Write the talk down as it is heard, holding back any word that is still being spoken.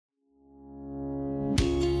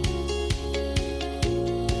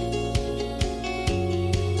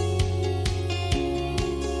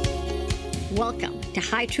to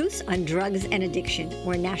High Truths on Drugs and Addiction,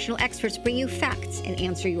 where national experts bring you facts and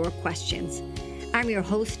answer your questions. I'm your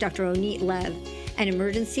host, Dr. Ronit Lev, an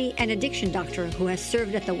emergency and addiction doctor who has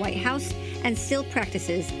served at the White House and still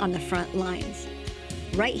practices on the front lines.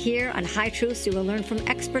 Right here on High Truths, you will learn from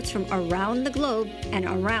experts from around the globe and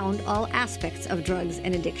around all aspects of drugs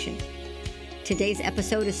and addiction. Today's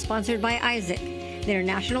episode is sponsored by ISAC, the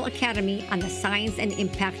International Academy on the Science and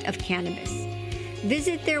Impact of Cannabis.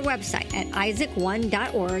 Visit their website at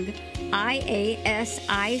isac1.org,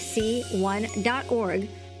 IASIC1.org,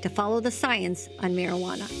 to follow the science on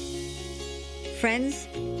marijuana. Friends,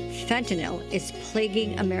 fentanyl is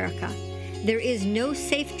plaguing America. There is no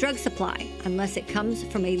safe drug supply unless it comes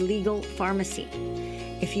from a legal pharmacy.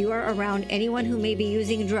 If you are around anyone who may be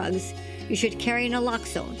using drugs, you should carry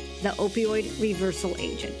naloxone, the opioid reversal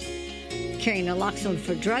agent. Carrying naloxone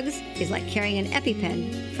for drugs is like carrying an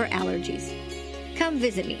EpiPen for allergies. Come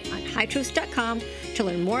visit me on hightruths.com to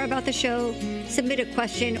learn more about the show, submit a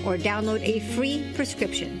question, or download a free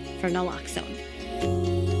prescription for naloxone.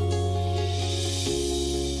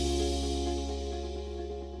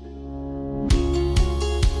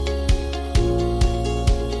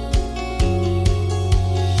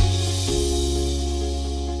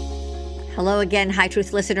 Hello again, High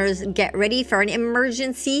Truth listeners. Get ready for an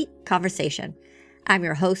emergency conversation. I'm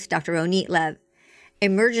your host, Dr. Ronit Lev.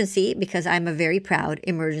 Emergency because I'm a very proud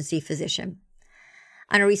emergency physician.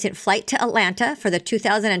 On a recent flight to Atlanta for the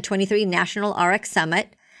 2023 National RX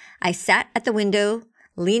Summit, I sat at the window,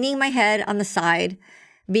 leaning my head on the side,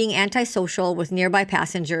 being antisocial with nearby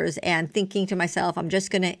passengers and thinking to myself, I'm just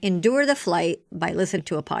going to endure the flight by listening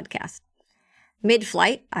to a podcast.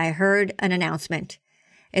 Mid-flight, I heard an announcement.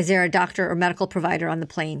 Is there a doctor or medical provider on the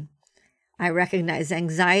plane? I recognize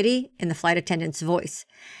anxiety in the flight attendant's voice.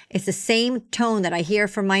 It's the same tone that I hear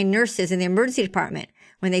from my nurses in the emergency department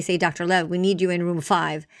when they say, Dr. Lev, we need you in room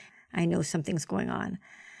 5. I know something's going on.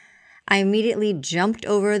 I immediately jumped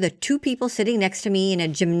over the two people sitting next to me in a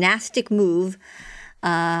gymnastic move,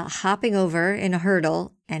 hopping over in a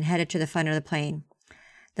hurdle and headed to the front of the plane.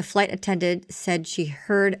 The flight attendant said she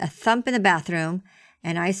heard a thump in the bathroom,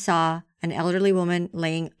 and I saw an elderly woman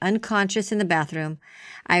laying unconscious in the bathroom.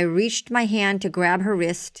 I reached my hand to grab her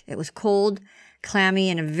wrist. It was cold,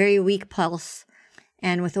 clammy, and a very weak pulse.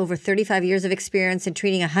 And with over 35 years of experience in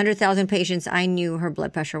treating 100,000 patients, I knew her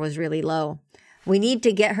blood pressure was really low. We need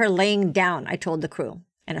to get her laying down, I told the crew.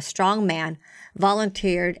 And a strong man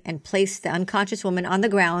volunteered and placed the unconscious woman on the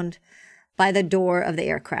ground by the door of the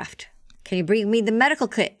aircraft. Can you bring me the medical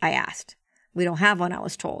kit? I asked. We don't have one, I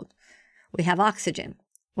was told. We have oxygen.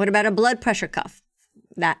 What about a blood pressure cuff?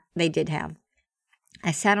 That they did have.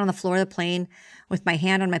 I sat on the floor of the plane with my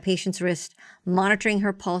hand on my patient's wrist, monitoring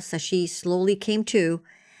her pulse as she slowly came to,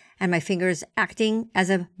 and my fingers acting as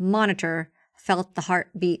a monitor felt the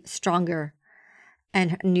heartbeat stronger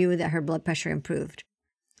and knew that her blood pressure improved.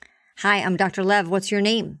 Hi, I'm Dr. Lev. What's your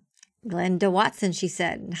name? Glenda Watson, she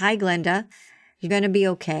said. Hi, Glenda. You're going to be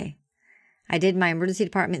okay. I did my emergency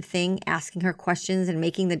department thing, asking her questions and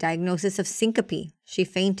making the diagnosis of syncope. She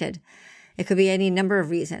fainted. It could be any number of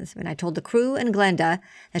reasons. And I told the crew and Glenda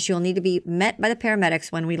that she will need to be met by the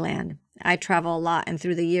paramedics when we land. I travel a lot, and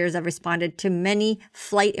through the years, I've responded to many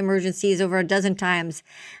flight emergencies over a dozen times.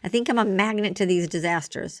 I think I'm a magnet to these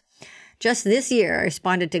disasters. Just this year, I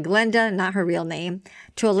responded to Glenda, not her real name,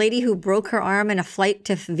 to a lady who broke her arm in a flight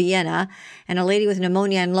to Vienna, and a lady with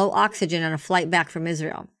pneumonia and low oxygen on a flight back from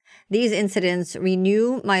Israel. These incidents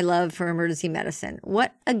renew my love for emergency medicine.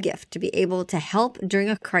 What a gift to be able to help during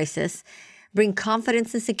a crisis, bring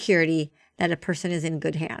confidence and security that a person is in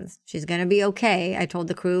good hands. She's going to be okay, I told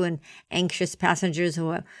the crew and anxious passengers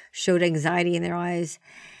who showed anxiety in their eyes.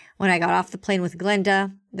 When I got off the plane with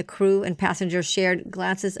Glenda, the crew and passengers shared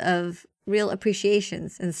glances of real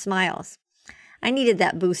appreciations and smiles. I needed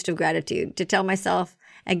that boost of gratitude to tell myself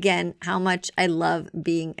again how much I love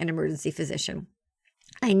being an emergency physician.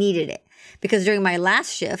 I needed it because during my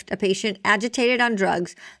last shift, a patient agitated on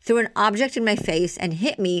drugs threw an object in my face and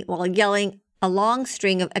hit me while yelling a long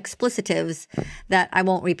string of explicitives that I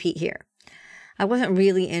won't repeat here. I wasn't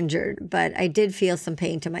really injured, but I did feel some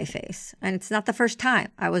pain to my face. And it's not the first time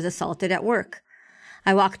I was assaulted at work.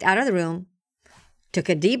 I walked out of the room, took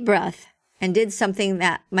a deep breath, and did something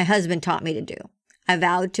that my husband taught me to do. I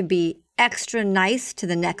vowed to be extra nice to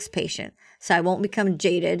the next patient so I won't become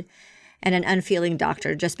jaded and an unfeeling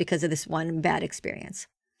doctor just because of this one bad experience.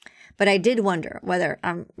 But I did wonder whether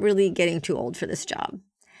I'm really getting too old for this job.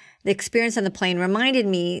 The experience on the plane reminded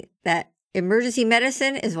me that emergency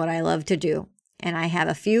medicine is what I love to do, and I have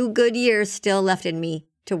a few good years still left in me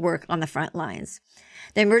to work on the front lines.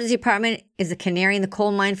 The emergency department is a canary in the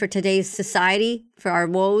coal mine for today's society, for our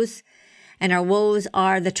woes. And our woes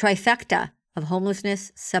are the trifecta of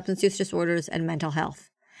homelessness, substance use disorders, and mental health.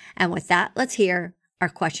 And with that, let's hear our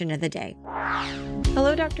question of the day.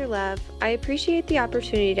 Hello, Dr. Lev. I appreciate the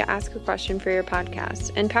opportunity to ask a question for your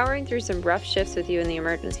podcast and powering through some rough shifts with you in the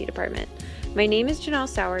emergency department. My name is Janelle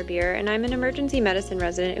Sourbeer, and I'm an emergency medicine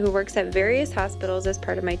resident who works at various hospitals as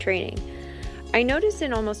part of my training. I noticed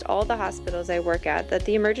in almost all the hospitals I work at that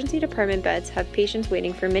the emergency department beds have patients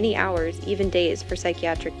waiting for many hours, even days, for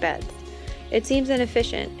psychiatric beds. It seems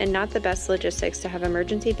inefficient and not the best logistics to have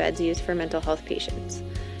emergency beds used for mental health patients.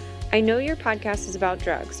 I know your podcast is about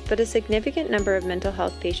drugs, but a significant number of mental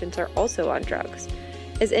health patients are also on drugs.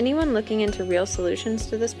 Is anyone looking into real solutions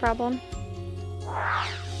to this problem?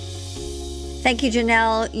 Thank you,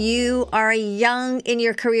 Janelle. You are young in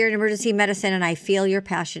your career in emergency medicine, and I feel your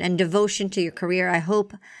passion and devotion to your career. I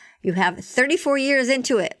hope you have 34 years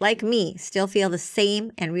into it, like me, still feel the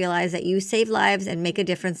same and realize that you save lives and make a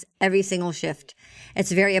difference every single shift.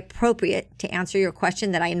 It's very appropriate to answer your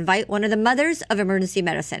question that I invite one of the mothers of emergency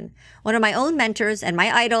medicine, one of my own mentors and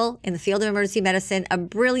my idol in the field of emergency medicine, a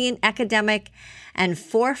brilliant academic and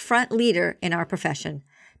forefront leader in our profession,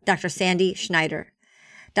 Dr. Sandy Schneider.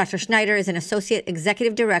 Dr. Schneider is an associate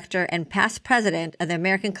executive director and past president of the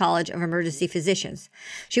American College of Emergency Physicians.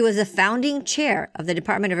 She was the founding chair of the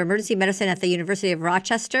Department of Emergency Medicine at the University of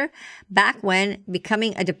Rochester back when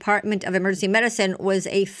becoming a Department of Emergency Medicine was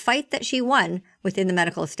a fight that she won within the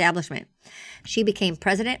medical establishment. She became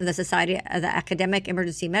president of the Society of the Academic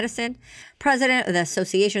Emergency Medicine, president of the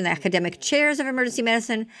Association of the Academic Chairs of Emergency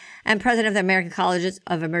Medicine, and president of the American Colleges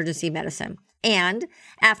of Emergency Medicine. And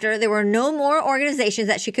after there were no more organizations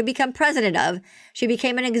that she could become president of, she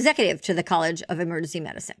became an executive to the College of Emergency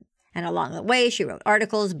Medicine. And along the way, she wrote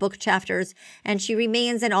articles, book chapters, and she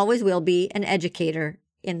remains and always will be an educator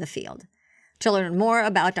in the field. To learn more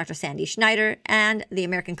about Dr. Sandy Schneider and the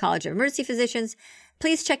American College of Emergency Physicians,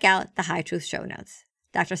 please check out the High Truth show notes.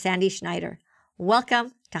 Dr. Sandy Schneider,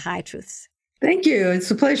 welcome to High Truths. Thank you.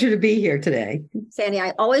 It's a pleasure to be here today. Sandy,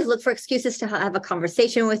 I always look for excuses to have a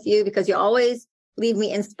conversation with you because you always leave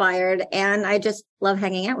me inspired, and I just love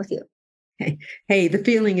hanging out with you. Hey, the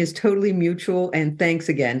feeling is totally mutual, and thanks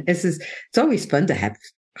again. It's always fun to have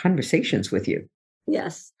conversations with you.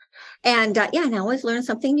 Yes. And and I always learn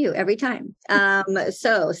something new every time.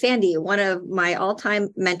 So Sandy, one of my all-time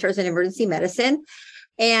mentors in emergency medicine,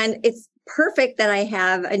 and it's perfect that I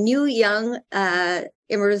have a new young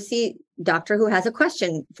emergency doctor who has a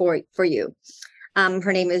question for you.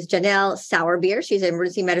 Her name is Janelle Sourbeer. She's an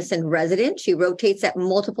emergency medicine resident. She rotates at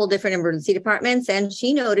multiple different emergency departments, and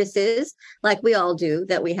she notices, like we all do,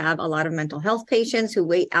 that we have a lot of mental health patients who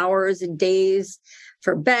wait hours and days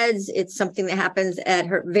for beds. It's something that happens at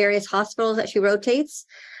her various hospitals that she rotates.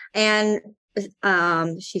 And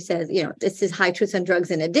she says, this is High Truths on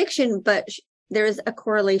Drugs and Addiction, but there's a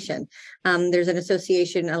correlation. There's an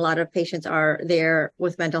association. A lot of patients are there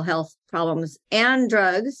with mental health problems and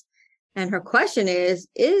drugs. And her question is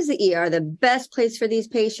the ER the best place for these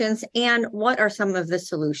patients? And what are some of the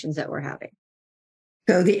solutions that we're having?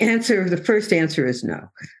 So the first answer is no.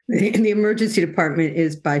 The emergency department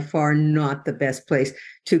is by far not the best place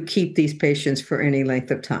to keep these patients for any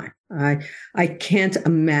length of time. I can't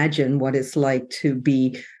imagine what it's like to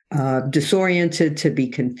be disoriented, to be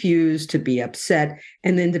confused, to be upset,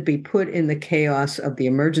 and then to be put in the chaos of the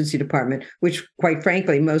emergency department, which, quite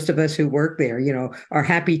frankly, most of us who work there, are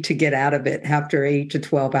happy to get out of it after 8 to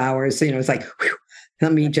 12 hours. It's like, whew,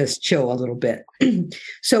 let me just chill a little bit.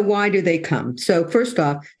 So why do they come? So first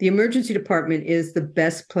off, the emergency department is the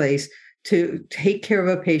best place to take care of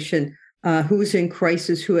a patient who's in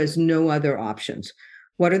crisis, who has no other options.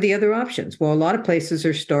 What are the other options? Well, a lot of places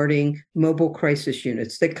are starting mobile crisis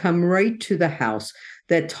units that come right to the house,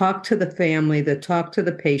 that talk to the family, that talk to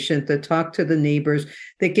the patient, that talk to the neighbors,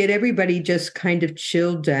 that get everybody just kind of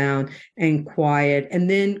chilled down and quiet,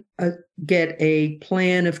 and then get a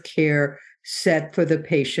plan of care set for the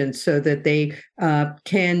patient so that they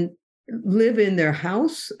can live in their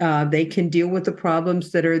house, they can deal with the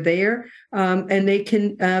problems that are there, and they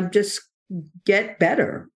can just get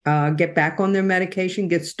better, get back on their medication,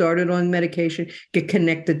 get started on medication, get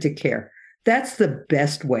connected to care. That's the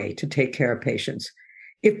best way to take care of patients.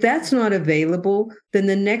 If that's not available, then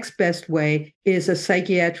the next best way is a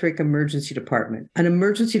psychiatric emergency department, an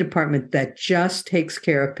emergency department that just takes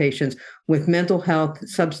care of patients with mental health,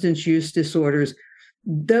 substance use disorders.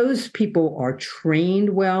 Those people are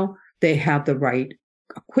trained well. They have the right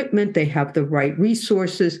equipment. They have the right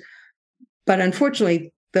resources. But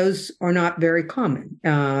unfortunately, those are not very common.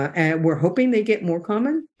 And we're hoping they get more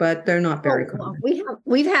common, but they're not very common.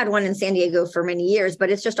 We've had one in San Diego for many years, but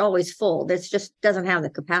it's just always full. This just doesn't have the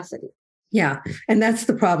capacity. Yeah, and that's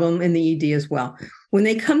the problem in the ED as well. When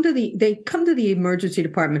they come to the emergency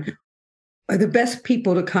department, are the best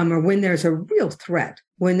people to come are when there's a real threat,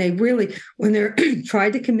 when they're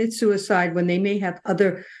tried to commit suicide, when they may have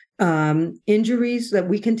other injuries that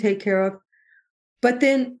we can take care of. But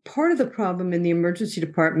then part of the problem in the emergency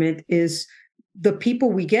department is the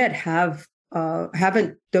people we get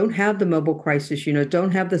don't have the mobile crisis unit,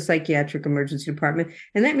 don't have the psychiatric emergency department.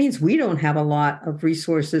 And that means we don't have a lot of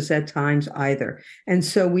resources at times either. And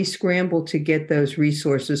so we scramble to get those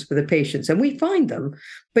resources for the patients, and we find them.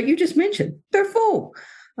 But you just mentioned they're full.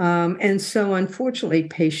 And so unfortunately,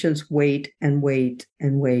 patients wait and wait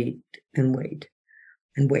and wait and wait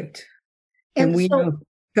and wait. And we know.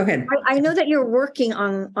 Go ahead. I know that you're working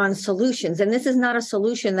on solutions, and this is not a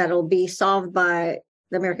solution that'll be solved by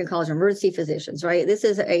the American College of Emergency Physicians, right? This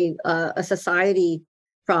is a society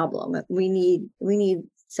problem. We need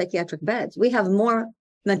psychiatric beds. We have more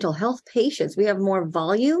mental health patients. We have more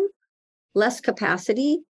volume, less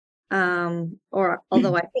capacity. Although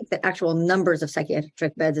I think the actual numbers of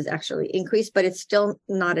psychiatric beds is actually increased, but it's still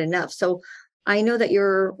not enough. So I know that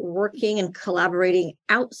you're working and collaborating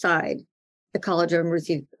outside the College of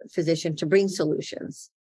Emergency Physicians to bring solutions.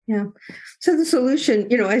 Yeah. So the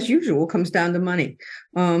solution, as usual, comes down to money.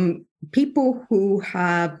 People who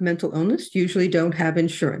have mental illness usually don't have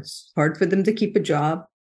insurance. It's hard for them to keep a job.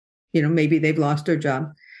 Maybe they've lost their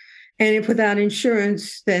job. And if without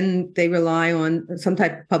insurance, then they rely on some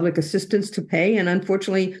type of public assistance to pay. And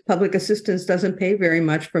unfortunately, public assistance doesn't pay very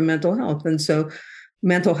much for mental health. And so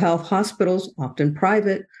mental health hospitals, often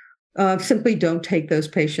private, simply don't take those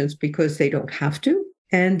patients because they don't have to,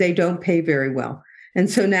 and they don't pay very well. And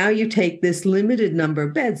so now you take this limited number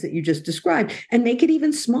of beds that you just described and make it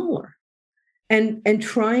even smaller. And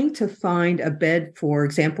trying to find a bed, for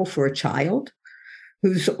example, for a child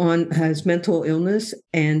has mental illness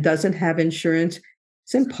and doesn't have insurance,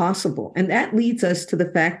 it's impossible. And that leads us to the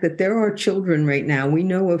fact that there are children right now, we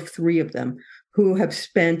know of 3 of them, who have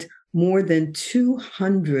spent more than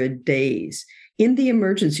 200 days in the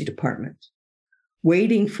emergency department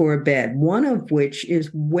waiting for a bed, one of which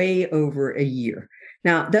is way over a year.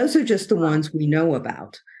 Now, those are just the ones we know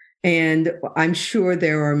about. And I'm sure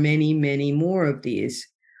there are many, many more of these.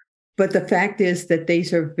 But the fact is that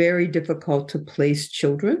these are very difficult to place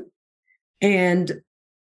children. And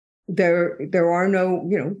there are no,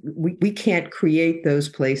 we can't create those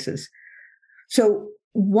places. So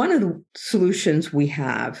one of the solutions we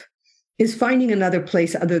have is finding another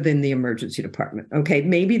place other than the emergency department. Okay,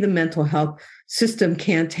 maybe the mental health system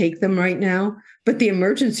can't take them right now, but the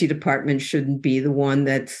emergency department shouldn't be the one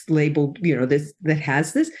that's labeled, this that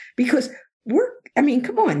has this, because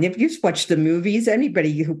come on, if you've watched the movies, anybody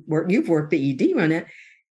you've worked the ED on it,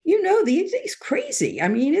 the ED is crazy.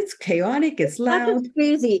 It's chaotic, it's loud. That's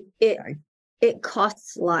crazy. It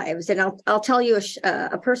costs lives, and I'll tell you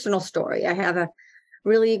a personal story. I have a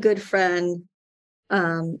really good friend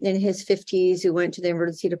in his 50s who went to the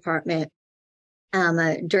emergency department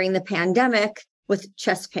during the pandemic with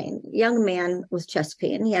chest pain. Young man with chest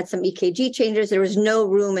pain. He had some EKG changes. There was no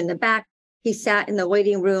room in the back. He sat in the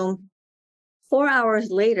waiting room. 4 hours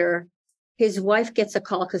later, his wife gets a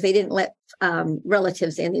call because they didn't let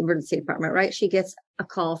relatives in the emergency department, right? She gets a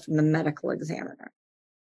call from the medical examiner.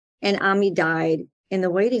 And Ami died in the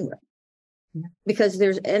waiting room. Because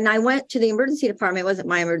and I went to the emergency department. It wasn't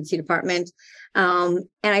my emergency department. And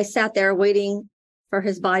I sat there waiting for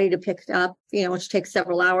his body to pick up, which takes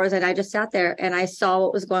several hours. And I just sat there and I saw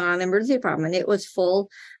what was going on in the emergency department. It was full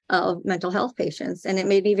of mental health patients. And it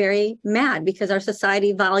made me very mad because our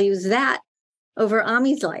society values that over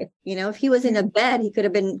Ami's life. If he was in a bed, he could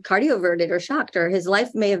have been cardioverted or shocked, or his life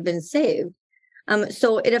may have been saved.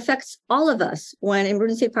 So it affects all of us when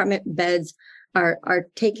emergency department beds are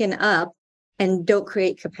taken up and don't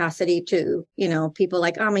create capacity to, people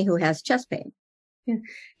like Ami who has chest pain. Yeah.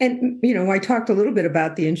 And, I talked a little bit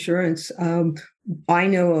about the insurance. I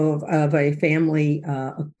know of a family,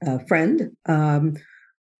 a friend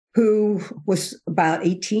who was about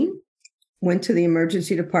 18, went to the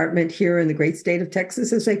emergency department here in the great state of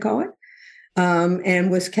Texas, as they call it,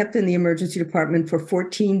 and was kept in the emergency department for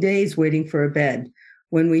 14 days waiting for a bed.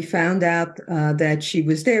 When we found out that she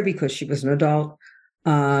was there because she was an adult,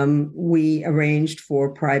 we arranged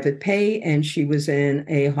for private pay, and she was in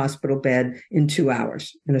a hospital bed in 2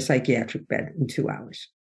 hours, in a psychiatric bed in 2 hours.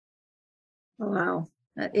 Wow.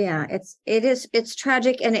 Yeah, it's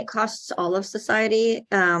tragic, and it costs all of society.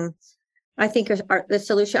 I think the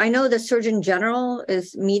solution, I know the Surgeon General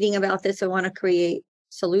is meeting about this. I want to create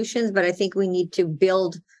solutions, but I think we need to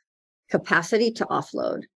build capacity to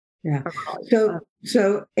offload. Yeah.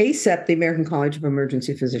 So ACEP, the American College of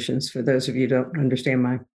Emergency Physicians, for those of you who don't understand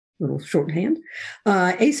my little shorthand,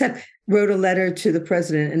 ACEP wrote a letter to the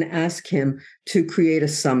president and asked him to create a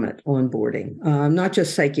summit on boarding, not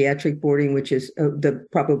just psychiatric boarding, which is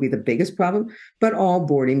probably the biggest problem, but all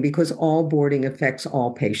boarding, because all boarding affects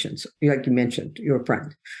all patients, like you mentioned, your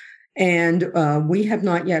friend. And we have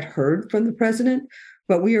not yet heard from the president,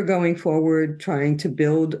 but we are going forward trying to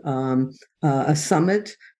build a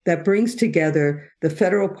summit that brings together the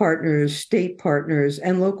federal partners, state partners,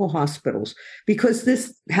 and local hospitals, because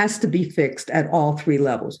this has to be fixed at all three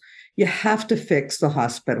levels. You have to fix the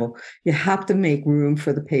hospital. You have to make room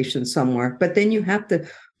for the patient somewhere, but then you have to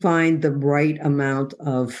find the right amount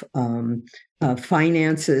of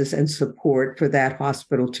finances and support for that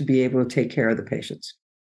hospital to be able to take care of the patients.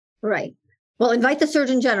 Right. Well, invite the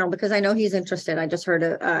Surgeon General, because I know he's interested. I just heard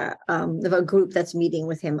of a group that's meeting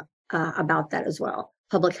with him about that as well.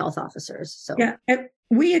 Public health officers. So yeah, and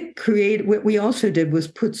we had created. What we also did was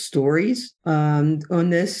put stories on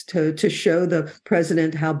this to show the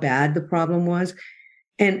president how bad the problem was.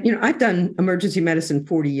 And I've done emergency medicine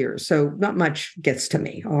 40 years, so not much gets to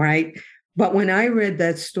me. All right, but when I read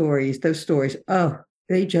those stories, it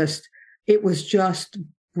was just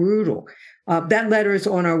brutal. That letter is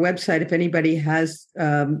on our website if anybody wants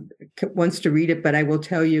to read it. But I will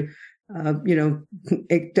tell you.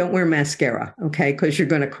 Don't wear mascara, okay? Because you're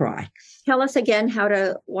going to cry. Tell us again how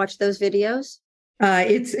to watch those videos.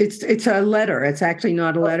 It's a letter. It's actually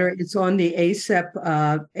not a letter. It's on the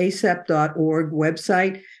acep.org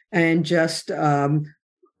website, and just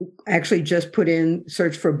put in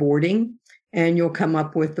search for boarding, and you'll come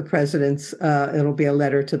up with the president's. It'll be a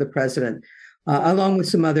letter to the president, along with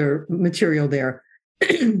some other material there.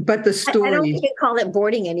 But the story. I don't even call it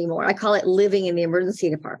boarding anymore. I call it living in the emergency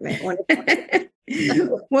department.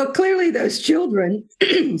 Well, clearly those children,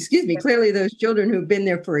 clearly those children who've been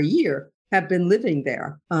there for a year have been living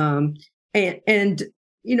there. It's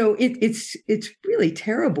really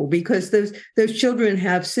terrible, because those children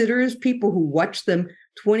have sitters, people who watch them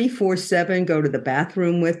 24/7, go to the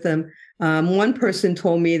bathroom with them. One person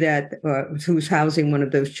told me that who's housing one of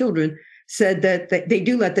those children said that they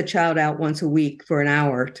do let the child out once a week for an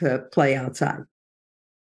hour to play outside.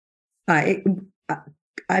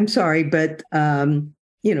 I'm sorry, but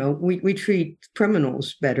we treat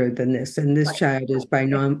criminals better than this, and this child is by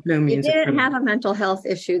no means. You didn't have a mental health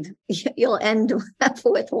issue, you'll end up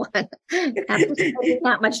with one after spending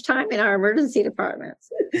that much time in our emergency departments.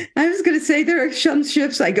 I was going to say, there are some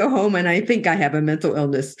shifts I go home and I think I have a mental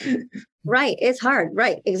illness. Right. It's hard.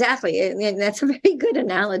 Right. Exactly. And that's a very good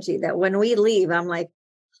analogy, that when we leave, I'm like,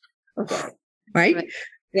 okay. Right.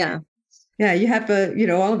 Yeah. Yeah. You have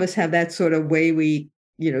all of us have that sort of way we,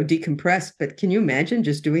 decompress. But can you imagine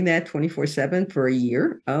just doing that 24/7 for a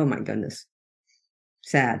year? Oh, my goodness.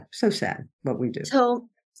 Sad. So sad what we do. So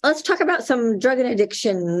let's talk about some drug and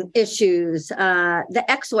addiction issues. The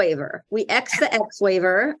X waiver. We X the X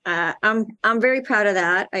waiver. I'm very proud of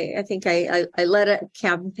that. I think I led a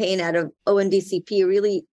campaign out of ONDCP,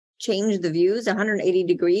 really changed the views 180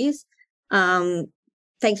 degrees.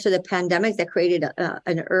 Thanks to the pandemic that created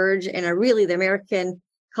an urge, and the American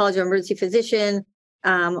College of Emergency Physicians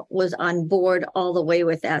was on board all the way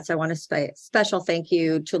with that. So I want to say special thank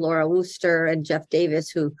you to Laura Wooster and Jeff Davis,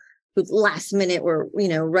 who last minute were,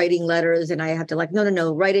 writing letters, and I had to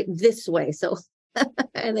no, write it this way. So,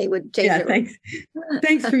 and they would change it. Thanks.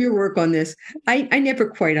 Thanks for your work on this. I never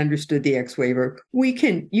quite understood the X waiver.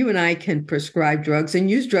 You and I can prescribe drugs and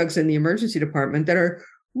use drugs in the emergency department that are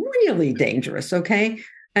really dangerous. Okay.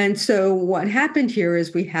 And so what happened here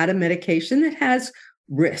is we had a medication that has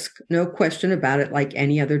risk, no question about it, like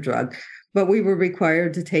any other drug, but we were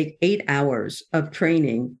required to take 8 hours of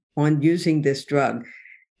training on using this drug.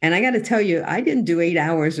 And I got to tell you, I didn't do 8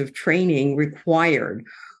 hours of training required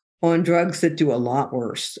on drugs that do a lot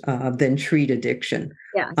worse than treat addiction.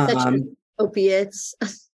 Yeah, such as opiates.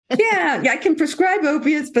 yeah, I can prescribe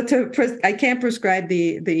opiates, but I can't prescribe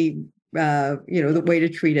the way to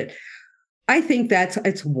treat it. I think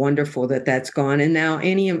it's wonderful that that's gone. And now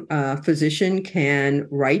any physician can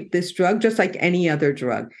write this drug just like any other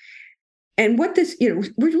drug. And what this,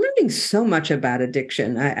 we're learning so much about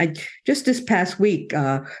addiction. I just this past week,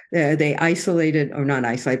 they identified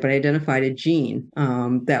a gene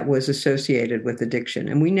that was associated with addiction.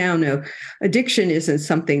 And we now know addiction isn't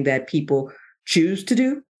something that people choose to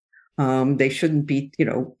do. They shouldn't be,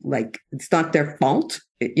 it's not their fault.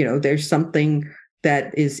 There's something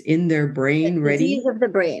that is in their brain the ready. Disease of the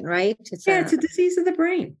brain, right? It's a disease of the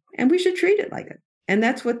brain, and we should treat it like it. And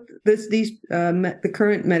that's what the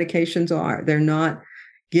current medications are. They're not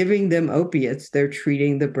giving them opiates; they're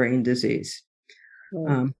treating the brain disease.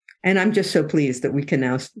 And I'm just so pleased that we can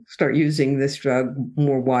now start using this drug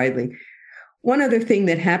more widely. One other thing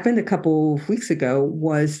that happened a couple of weeks ago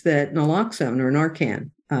was that naloxone or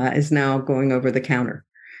Narcan is now going over the counter.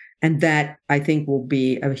 And that, I think, will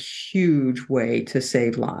be a huge way to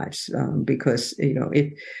save lives because,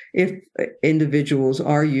 if individuals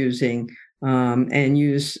are using and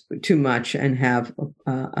use too much and have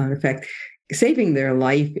an effect, saving their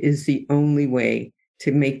life is the only way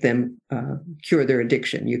to make them cure their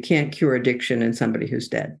addiction. You can't cure addiction in somebody who's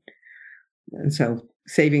dead. And so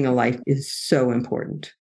saving a life is so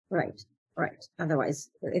important. Right. Otherwise,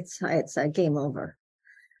 it's a game over.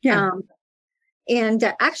 Yeah. And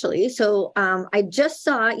actually, so I just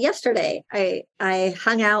saw yesterday, I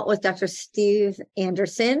hung out with Dr. Steve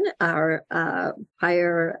Anderson, our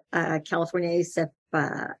prior California ASIP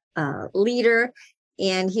leader,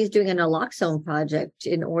 and he's doing a naloxone project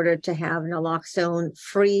in order to have naloxone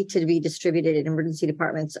free to be distributed in emergency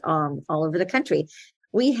departments all over the country.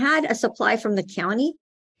 We had a supply from the county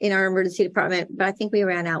in our emergency department, but I think we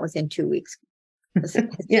ran out within 2 weeks. It's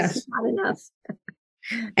Yes, not enough.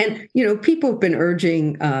 And, people have been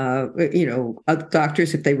urging,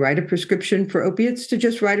 doctors, if they write a prescription for opiates, to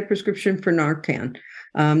just write a prescription for Narcan.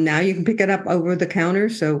 Now you can pick it up over the counter.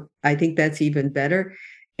 So I think that's even better.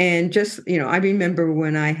 And just, I remember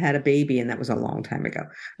when I had a baby, and that was a long time ago,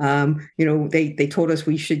 they told us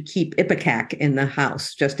we should keep Ipecac in the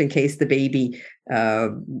house just in case the baby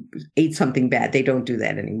ate something bad. They don't do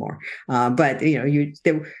that anymore. But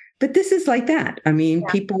this is like that. I mean,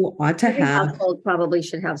 people ought to Every have. household probably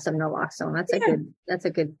should have some naloxone. That's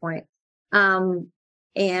a good point. And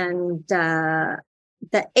the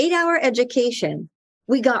 8-hour education,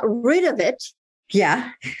 we got rid of it.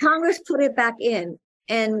 Yeah. Congress put it back in.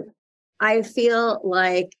 And I feel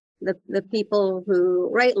like the people who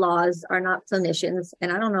write laws are not clinicians.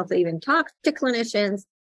 And I don't know if they even talk to clinicians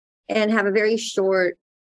and have a very short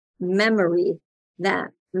memory that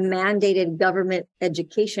mandated government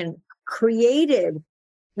education created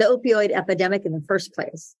the opioid epidemic in the first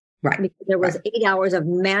place. Right. Because there was 8 hours of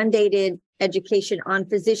mandated education on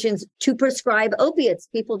physicians to prescribe opiates.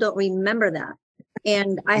 People don't remember that.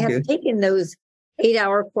 And I have taken those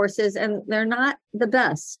 8-hour courses and they're not the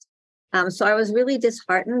best. So I was really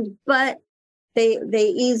disheartened, but they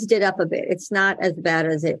eased it up a bit. It's not as bad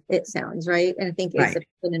as it sounds, right? And I think it's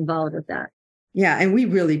been involved with that. Yeah, and we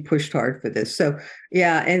really pushed hard for this. So,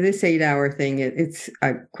 and this 8-hour thing, it's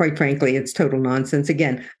quite frankly, it's total nonsense.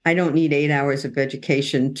 Again, I don't need 8 hours of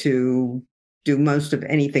education to do most of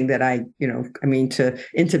anything that to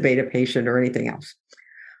intubate a patient or anything else.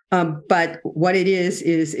 But what it is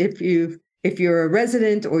if you're a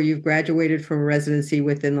resident or you've graduated from residency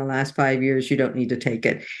within the last 5 years, you don't need to take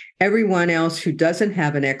it. Everyone else who doesn't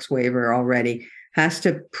have an X waiver already has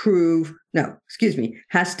to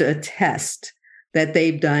attest that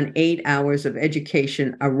they've done 8 hours of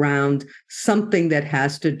education around something that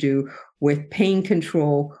has to do with pain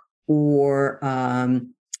control or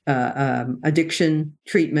addiction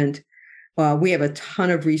treatment. We have a ton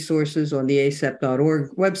of resources on the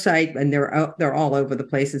asep.org website, and they're all over the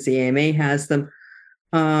places. The AMA has them,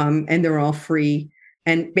 and they're all free.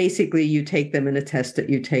 And basically, you take them and attest that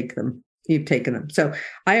you've taken them. So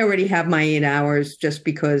I already have my 8 hours just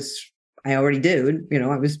because I already did.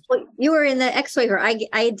 Well, you were in the X waiver.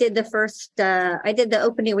 I did the first. I did the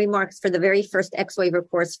opening remarks for the very first X waiver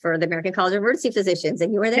course for the American College of Emergency Physicians,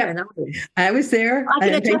 and you were there. Yeah. I was there. I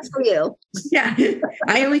can attest for you. Yeah,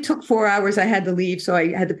 I only took 4 hours. I had to leave, so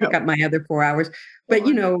I had to pick up my other 4 hours. But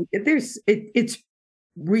it's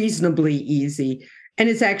reasonably easy, and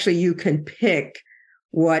it's actually you can pick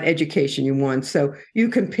what education you want. So you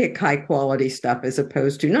can pick high quality stuff as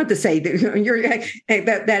opposed to, not to say that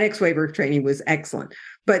that X waiver training was excellent,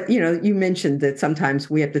 but you mentioned that sometimes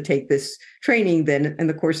we have to take this training then, and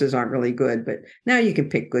the courses aren't really good, but now you can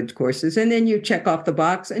pick good courses and then you check off the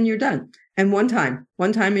box and you're done. And one time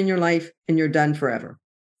in your life and you're done forever.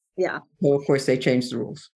 Yeah. So of course they changed the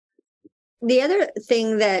rules. The other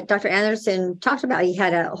thing that Dr. Anderson talked about, he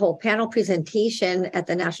had a whole panel presentation at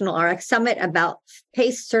the National RX Summit about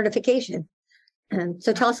PACE certification. And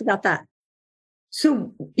so tell us about that.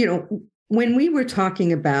 So, when we were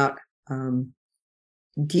talking about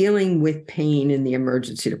dealing with pain in the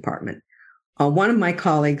emergency department, one of my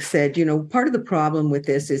colleagues said, part of the problem with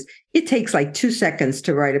this is it takes like 2 seconds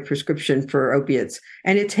to write a prescription for opiates,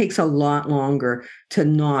 and it takes a lot longer to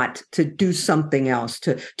do something else,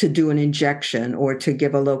 to do an injection or to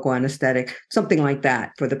give a local anesthetic, something like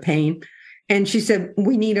that for the pain. And she said,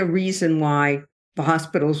 we need a reason why the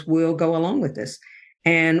hospitals will go along with this.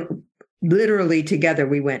 And literally together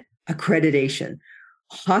we went, accreditation.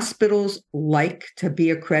 Hospitals like to be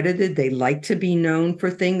accredited. They like to be known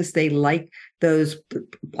for things. They like those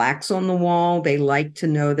plaques on the wall. They like to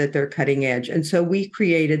know that they're cutting edge. And so we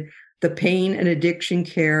created the Pain and Addiction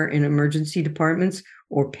Care in Emergency Departments,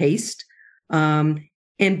 or PACE. And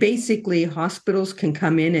basically, hospitals can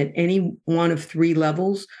come in at any one of 3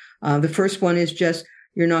 levels. The first one is just,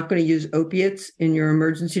 you're not going to use opiates in your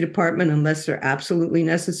emergency department unless they're absolutely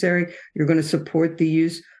necessary. You're going to support the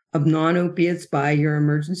use of non-opiates by your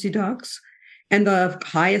emergency docs. And the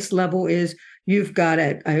highest level is you've got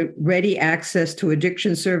a ready access to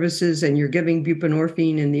addiction services and you're giving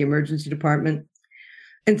buprenorphine in the emergency department.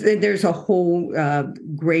 And there's a whole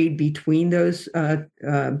grade between those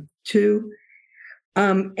 2.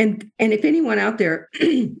 And if anyone out there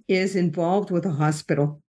is involved with a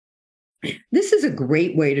hospital, this is a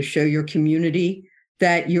great way to show your community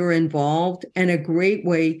that you're involved, and a great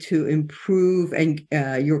way to improve and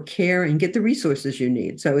your care and get the resources you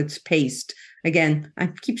need. So it's PACED. Again, I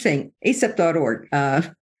keep saying acep.org.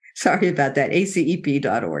 Sorry about that,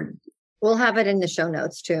 acep.org. We'll have it in the show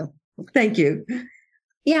notes too. Thank you.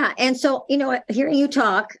 Yeah. And so, hearing you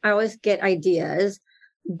talk, I always get ideas.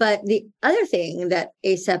 But the other thing that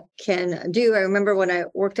ACEP can do, I remember when I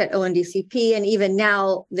worked at ONDCP, and even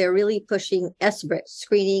now they're really pushing SBRT,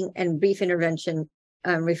 screening and brief intervention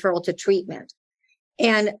referral to treatment.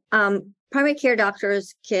 And primary care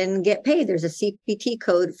doctors can get paid. There's a CPT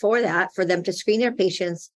code for that, for them to screen their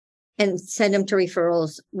patients and send them to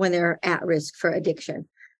referrals when they're at risk for addiction.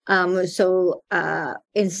 So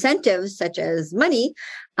incentives such as money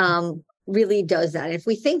really does that. If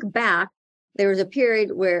we think back, there was a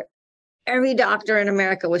period where every doctor in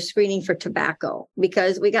America was screening for tobacco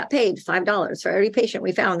because we got paid $5 for every patient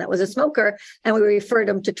we found that was a smoker, and we referred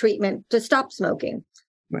them to treatment to stop smoking.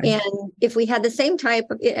 Right. And if we had the same type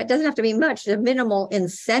of, it doesn't have to be much, a minimal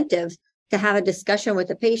incentive to have a discussion with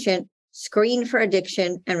the patient, screen for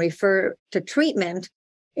addiction and refer to treatment,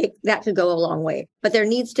 that could go a long way. But there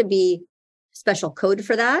needs to be special code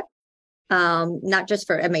for that, not just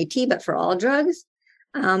for MAT, but for all drugs.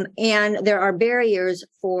 And there are barriers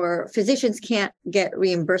for physicians can't get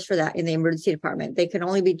reimbursed for that in the emergency department. They can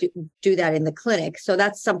only do that in the clinic. So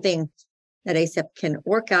that's something that ACEP can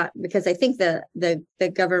work out, because I think the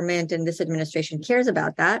government and this administration cares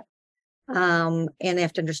about that. And they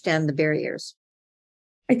have to understand the barriers.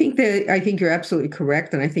 I think you're absolutely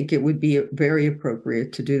correct. And I think it would be very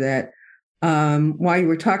appropriate to do that. While you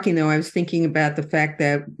were talking, though, I was thinking about the fact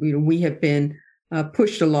that we have been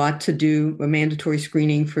pushed a lot to do a mandatory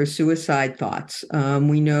screening for suicide thoughts.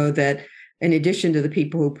 We know that in addition to the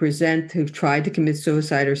people who've tried to commit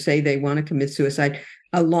suicide or say they want to commit suicide,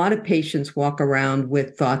 a lot of patients walk around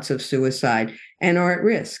with thoughts of suicide and are at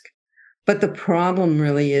risk. But the problem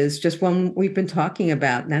really is just one we've been talking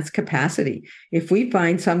about, and that's capacity. If we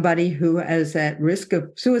find somebody who is at risk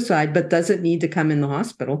of suicide but doesn't need to come in the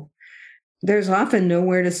hospital, there's often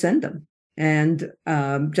nowhere to send them. And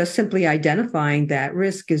just simply identifying that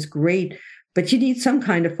risk is great, but you need some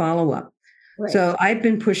kind of follow-up. Right. So I've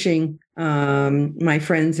been pushing my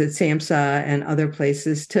friends at SAMHSA and other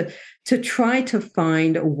places to try to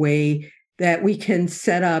find a way that we can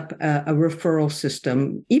set up a referral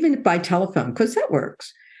system, even by telephone, because that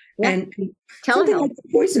works. Yeah. And telehealth, like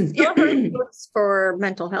poison. Telehealth works for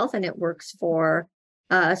mental health, and it works for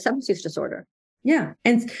substance use disorder. Yeah.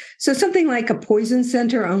 And so something like a poison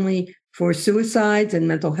center only for suicides and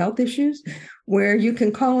mental health issues, where you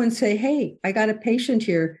can call and say, hey, I got a patient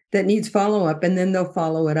here that needs follow-up, and then they'll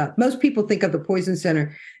follow it up. Most people think of the poison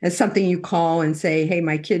center as something you call and say, hey,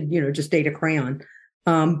 my kid, just ate a crayon.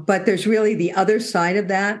 But there's really the other side of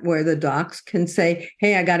that, where the docs can say,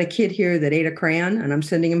 hey, I got a kid here that ate a crayon and I'm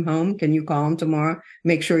sending him home. Can you call him tomorrow?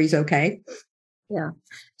 Make sure he's okay. Yeah.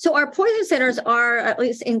 So our poison centers are, at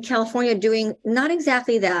least in California, doing not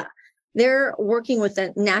exactly that. They're working with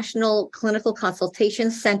the National Clinical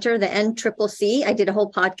Consultation Center, the NCCC. I did a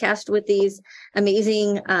whole podcast with these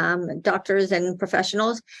amazing doctors and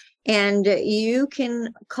professionals. And you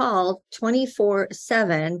can call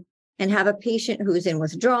 24/7 and have a patient who's in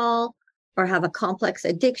withdrawal or have a complex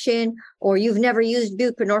addiction, or you've never used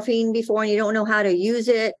buprenorphine before and you don't know how to use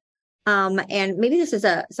it. And maybe this is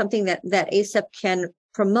something that ACEP can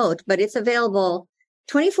promote, but it's available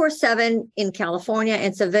 24/7 in California.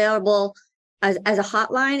 It's available as a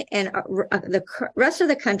hotline, and the rest of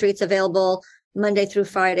the country, it's available Monday through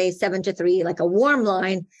Friday, 7 to 3, like a warm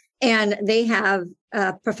line. And they have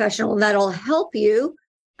a professional that'll help you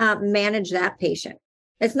manage that patient.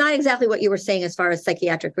 It's not exactly what you were saying as far as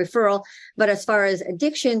psychiatric referral, but as far as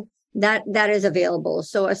addiction, that is available.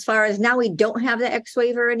 So as far as now, we don't have the X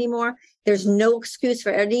waiver anymore. There's no excuse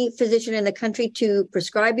for any physician in the country to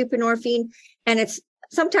prescribe buprenorphine. And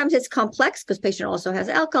sometimes it's complex because patient also has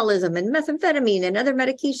alcoholism and methamphetamine and other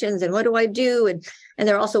medications. And what do I do? And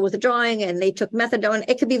they're also withdrawing and they took methadone.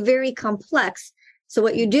 It could be very complex. So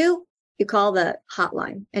what you do, you call the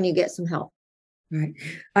hotline and you get some help. Right.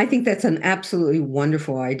 I think that's an absolutely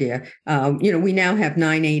wonderful idea. We now have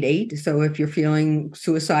 988. So if you're feeling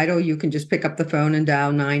suicidal, you can just pick up the phone and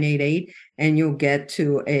dial 988 and you'll get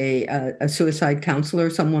to a suicide counselor,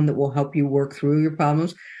 someone that will help you work through your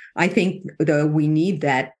problems. I think, though, we need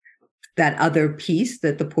that other piece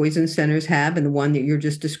that the poison centers have, and the one that you're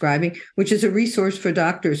just describing, which is a resource for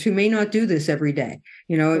doctors who may not do this every day.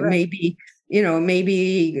 It may be,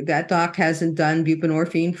 maybe that doc hasn't done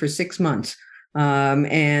buprenorphine for 6 months.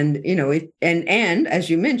 And as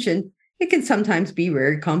you mentioned, it can sometimes be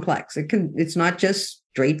very complex. It's not just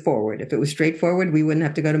straightforward. If it was straightforward, we wouldn't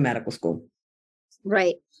have to go to medical school.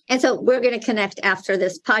 Right. And so we're going to connect after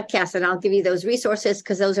this podcast, and I'll give you those resources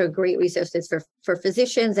because those are great resources for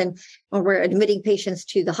physicians. And when we're admitting patients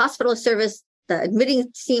to the hospital service, the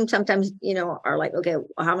admitting team sometimes, are like, okay,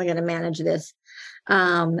 how am I going to manage this?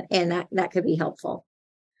 And that could be helpful.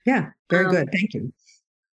 Yeah, very good. Thank you.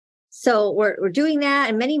 So we're doing that,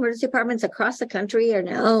 and many emergency departments across the country are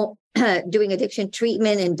now doing addiction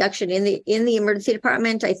treatment induction in the emergency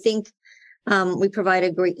department. I think we provide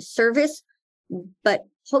a great service, but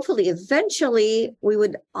hopefully eventually we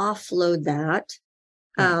would offload that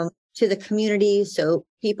to the community so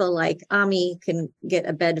people like Ami can get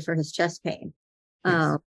a bed for his chest pain.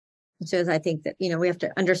 Yes. So I think that, we have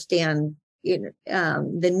to understand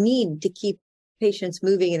the need to keep patients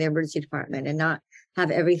moving in the emergency department and not have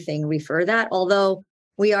everything refer that, although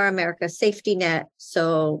we are America's safety net.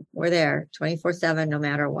 So we're there 24/7, no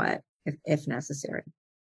matter what, if necessary.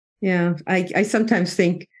 Yeah. I sometimes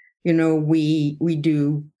think, we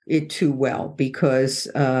do it too well because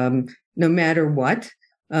no matter what,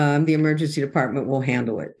 the emergency department will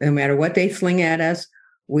handle it. No matter what they sling at us,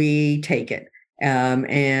 we take it.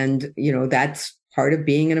 And that's part of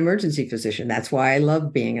being an emergency physician. That's why I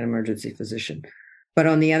love being an emergency physician. But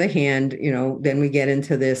on the other hand, then we get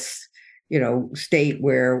into this, state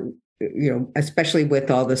where, especially with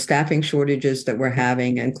all the staffing shortages that we're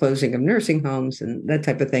having and closing of nursing homes and that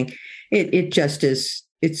type of thing, it just is,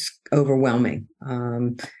 it's overwhelming.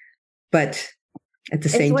 But at the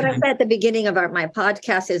same time, what I said at the beginning of my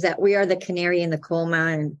podcast is that we are the canary in the coal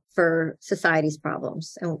mine for society's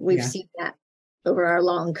problems. And we've seen that over our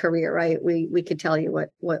long career, right? We could tell you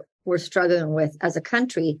what we're struggling with as a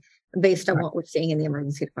country based on what we're seeing in the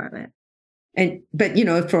emergency department.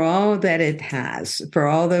 But for all that it has, for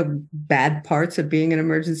all the bad parts of being an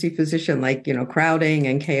emergency physician, like, crowding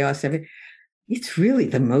and chaos, it's really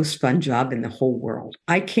the most fun job in the whole world.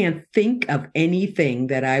 I can't think of anything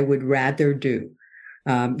that I would rather do.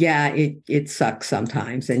 It sucks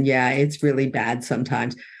sometimes. And it's really bad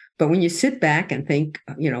sometimes. But when you sit back and think,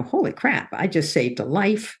 holy crap, I just saved a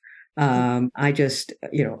life.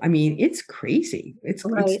 It's crazy. It's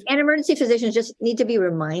right. And emergency physicians just need to be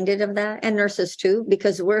reminded of that, and nurses too,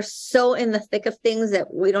 because we're so in the thick of things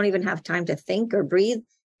that we don't even have time to think or breathe.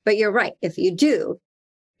 But you're right. If you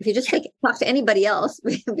just talk to anybody else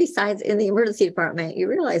besides in the emergency department, you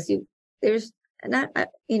realize we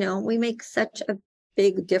make such a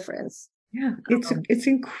big difference. Yeah, it's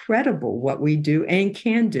incredible what we do and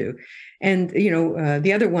can do. And,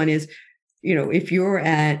 the other one is, if you're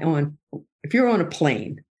on a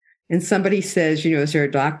plane and somebody says, is there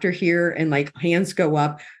a doctor here? And like hands go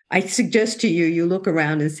up, I suggest to you look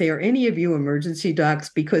around and say, are any of you emergency docs?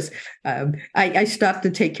 Because I stopped to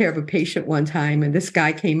take care of a patient one time, and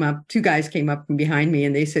two guys came up from behind me,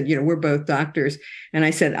 and they said, we're both doctors. And I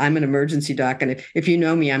said, I'm an emergency doc. And if you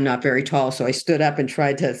know me, I'm not very tall. So I stood up and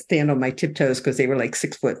tried to stand on my tiptoes because they were like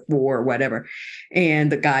 6'4" or whatever.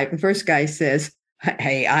 And the first guy says,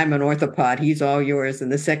 hey, I'm an orthopod. He's all yours.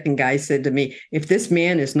 And the second guy said to me, if this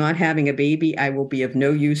man is not having a baby, I will be of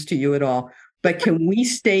no use to you at all. But can we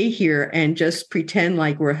stay here and just pretend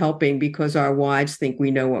like we're helping because our wives think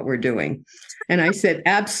we know what we're doing? And I said,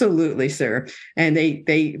 absolutely, sir. And I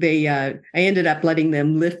ended up letting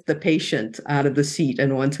them lift the patient out of the seat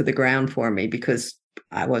and onto the ground for me because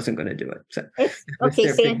I wasn't going to do it. So okay,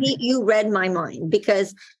 Sandy, you read my mind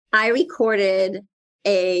because I recorded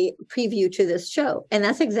a preview to this show. And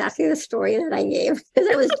that's exactly the story that I gave because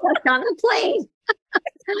I was just on the plane.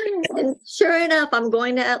 And sure enough, I'm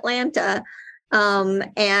going to Atlanta.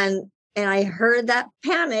 And I heard that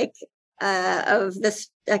panic of this.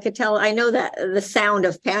 I could tell, I know that the sound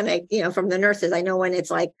of panic, from the nurses. I know when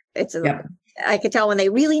it's like, I could tell when they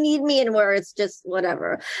really need me and where it's just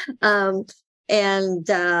whatever. And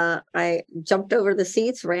I jumped over the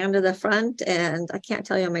seats, ran to the front, and I can't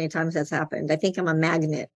tell you how many times that's happened. I think I'm a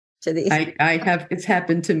magnet to these. It's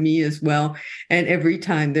happened to me as well. And every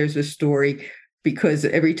time there's a story, because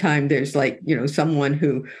every time there's someone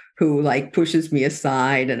who like pushes me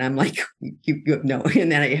aside and I'm like, you no,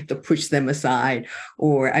 and then I have to push them aside.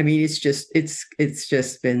 Or, I mean, it's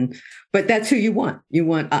just been, but that's who you want. You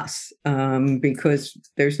want us, because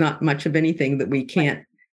there's not much of anything that we can't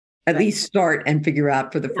at least start and figure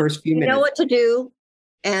out for the first few minutes. You know what to do.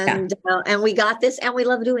 And we got this and we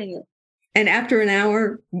love doing it. And after an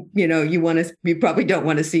hour, you probably don't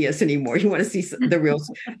want to see us anymore. You want to see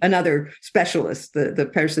another specialist, the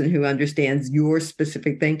person who understands your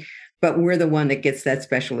specific thing. But we're the one that gets that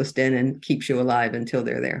specialist in and keeps you alive until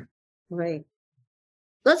they're there. Right.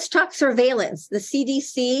 Let's talk surveillance. The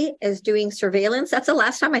CDC is doing surveillance. That's the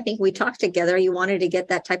last time I think we talked together. You wanted to get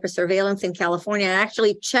that type of surveillance in California. I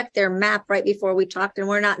actually checked their map right before we talked, and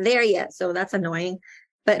we're not there yet. So that's annoying.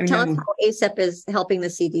 But tell us how ACEP is helping the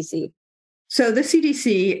CDC. So the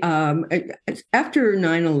CDC, after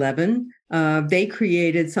 9/11, they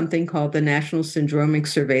created something called the National Syndromic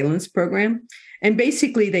Surveillance Program. And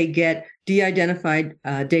basically, they get de-identified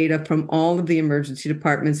data from all of the emergency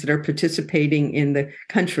departments that are participating in the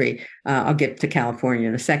country. I'll get to California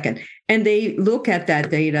in a second. And they look at that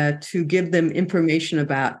data to give them information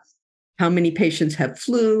about how many patients have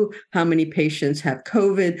flu, how many patients have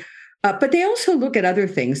COVID. But they also look at other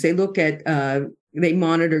things. They look at they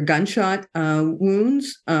monitor gunshot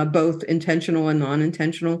wounds, both intentional and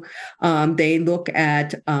non-intentional. They look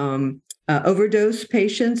at overdose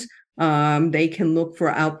patients. They can look for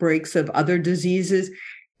outbreaks of other diseases.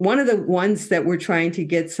 One of the ones that we're trying to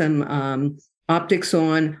get some optics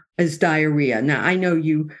on is diarrhea. Now, I know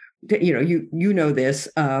you know this.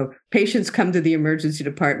 Patients come to the emergency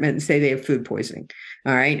department and say they have food poisoning.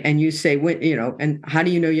 All right, and you say, and how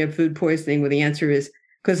do you know you have food poisoning? Well, the answer is,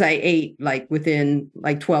 because I ate within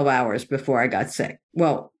 12 hours before I got sick.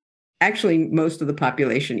 Well, actually, most of the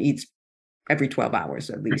population eats every 12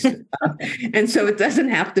 hours at least. And so it doesn't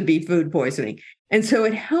have to be food poisoning. And so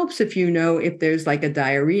it helps if if there's a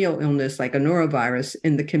diarrheal illness, like a norovirus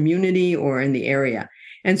in the community or in the area.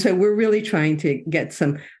 And so we're really trying to get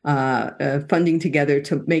some funding together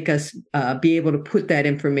to make us be able to put that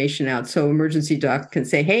information out. So emergency docs can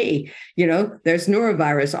say, hey, there's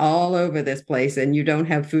norovirus all over this place and you don't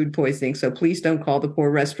have food poisoning. So please don't call the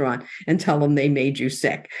poor restaurant and tell them they made you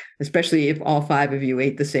sick, especially if all 5 of you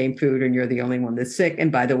ate the same food and you're the only one that's sick.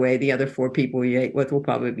 And by the way, the other 4 people you ate with will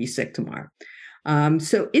probably be sick tomorrow.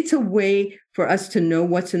 So it's a way for us to know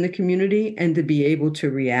what's in the community and to be able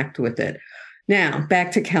to react with it. Now,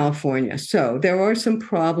 back to California. So there are some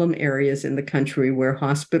problem areas in the country where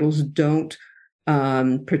hospitals don't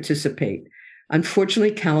participate.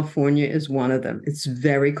 Unfortunately, California is one of them. It's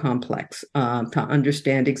very complex to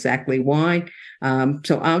understand exactly why.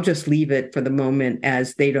 So I'll just leave it for the moment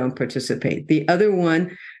as they don't participate. The other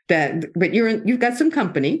one but you've got some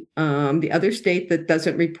company. The other state that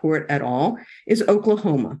doesn't report at all is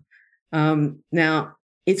Oklahoma. Now,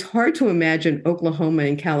 it's hard to imagine Oklahoma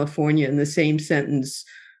and California in the same sentence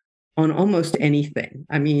on almost anything.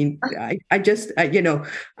 I mean,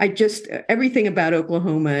 everything about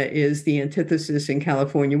Oklahoma is the antithesis in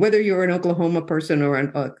California. Whether you're an Oklahoma person or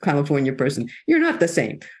a California person, you're not the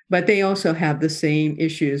same, but they also have the same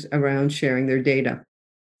issues around sharing their data.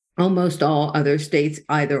 Almost all other states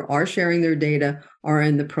either are sharing their data or are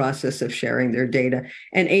in the process of sharing their data.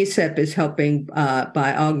 And ACEP is helping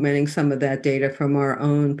by augmenting some of that data from our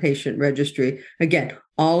own patient registry. Again,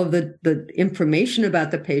 all of the information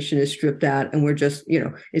about the patient is stripped out, and we're just,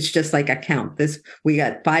 it's just like a count. We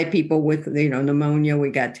got 5 people with, pneumonia,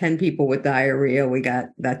 we got 10 people with diarrhea, we got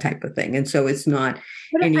that type of thing. And so it's not.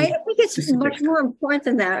 But I think it's much more important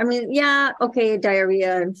than that. I mean, yeah, okay,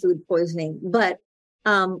 diarrhea and food poisoning, but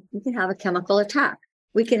we can have a chemical attack.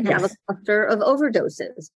 We can have a cluster of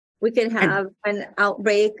overdoses. We can have an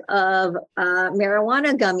outbreak of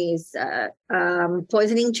marijuana gummies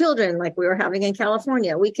poisoning children, like we were having in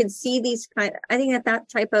California. We can see these I think that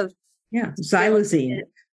type of xylazine,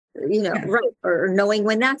 right, or knowing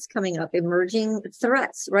when that's coming up, emerging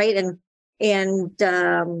threats, right, and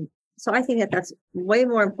so I think that's way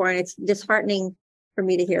more important. It's disheartening for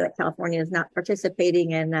me to hear that California is not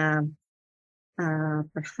participating in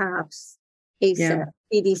perhaps ASA,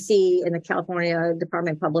 CDC, and the California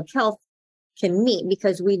Department of Public Health can meet,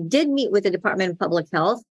 because we did meet with the Department of Public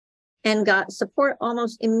Health and got support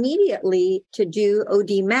almost immediately to do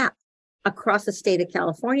OD map across the state of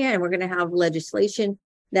California. And we're going to have legislation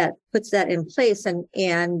that puts that in place.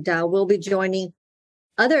 And we'll be joining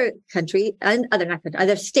other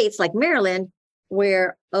states like Maryland,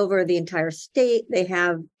 where over the entire state, they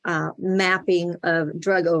have mapping of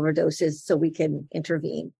drug overdoses so we can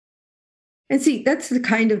intervene. And see, that's the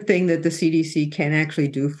kind of thing that the CDC can actually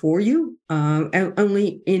do for you, and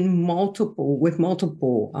only with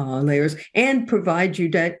multiple layers, and provide you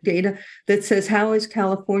data that says, how is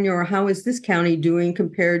California or how is this county doing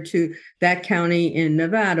compared to that county in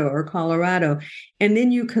Nevada or Colorado? And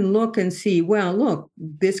then you can look and see, well, look,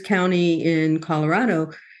 this county in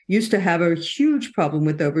Colorado used to have a huge problem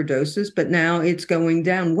with overdoses, but now it's going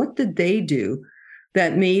down. What did they do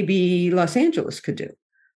that maybe Los Angeles could do?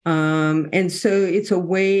 And so it's a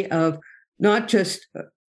way of not just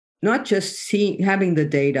having the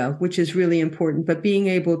data, which is really important, but being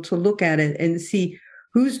able to look at it and see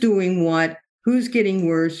who's doing what, who's getting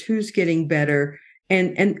worse, who's getting better,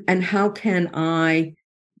 and how can I,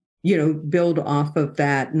 build off of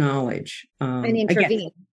that knowledge. And intervene.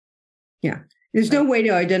 Again, there's no way to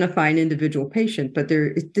identify an individual patient, but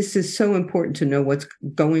this is so important to know what's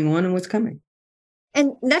going on and what's coming.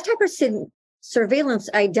 And that type of surveillance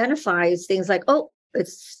identifies things like, oh,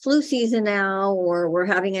 it's flu season now, or we're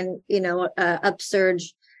having an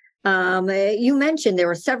upsurge. You mentioned there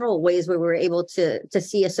were several ways where we were able to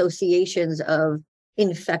see associations of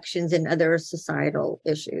infections and other societal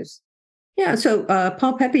issues. Yeah, so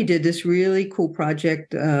Paul Pepe did this really cool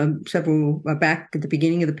project back at the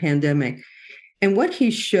beginning of the pandemic. And what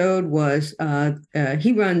he showed was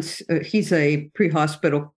he's a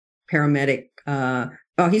pre-hospital paramedic.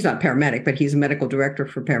 He's not paramedic, but he's a medical director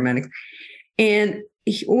for paramedics. And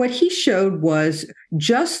what he showed was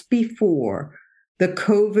just before the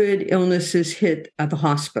COVID illnesses hit the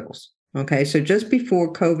hospitals. Okay, so just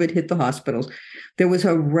before COVID hit the hospitals, there was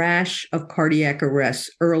a rash of cardiac arrests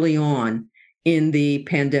early on in the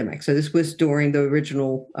pandemic. So this was during the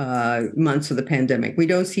original months of the pandemic. We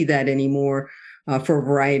don't see that anymore for a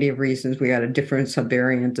variety of reasons. We got a different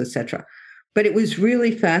subvariant, et cetera. But it was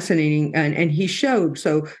really fascinating. And he showed,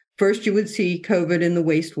 so first you would see COVID in the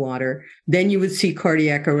wastewater, then you would see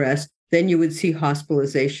cardiac arrest, then you would see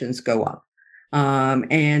hospitalizations go up.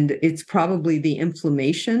 And it's probably the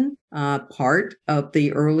inflammation part of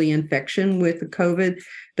the early infection with the COVID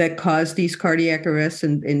that caused these cardiac arrests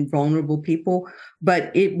in vulnerable people.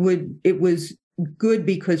 But it was good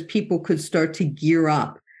because people could start to gear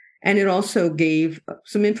up. And it also gave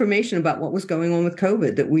some information about what was going on with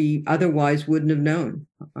COVID that we otherwise wouldn't have known.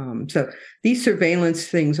 So these surveillance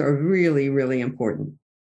things are really, really important.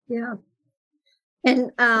 Yeah.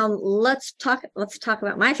 And let's talk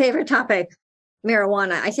about my favorite topic,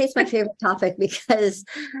 marijuana. I say it's my favorite topic because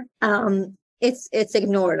it's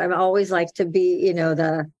ignored. I've always liked to be,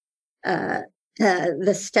 the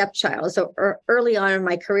stepchild. So early on in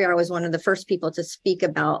my career, I was one of the first people to speak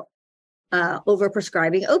about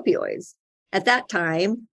overprescribing opioids. At that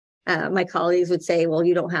time, my colleagues would say, well,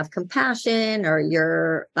 you don't have compassion, or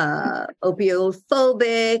you're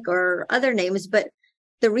opioid-phobic, or other names. But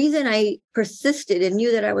the reason I persisted and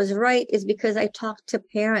knew that I was right is because I talked to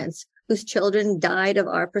parents whose children died of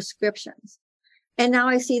our prescriptions. And now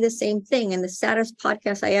I see the same thing. And the saddest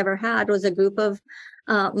podcast I ever had was a group of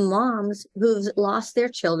moms who've lost their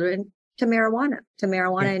children to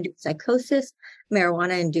marijuana-induced psychosis,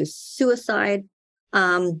 marijuana-induced suicide.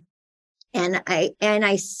 And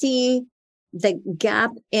I see the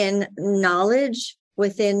gap in knowledge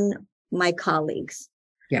within my colleagues.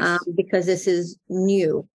 Yes. Because this is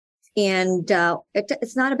new. And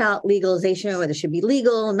it's not about legalization, or whether it should be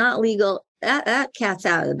legal, not legal. That cat's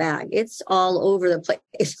out of the bag. It's all over the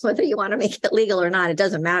place. Whether you want to make it legal or not, it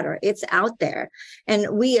doesn't matter. It's out there.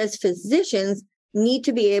 And we as physicians need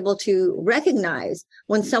to be able to recognize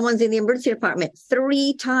when someone's in the emergency department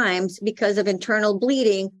 3 times because of internal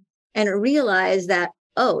bleeding, and realize that,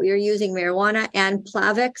 oh, you're using marijuana and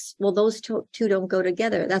Plavix. Well, those two don't go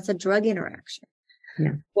together. That's a drug interaction.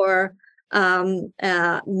 Yeah. Or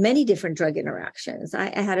many different drug interactions.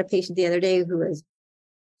 I had a patient the other day who was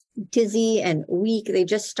dizzy and weak. They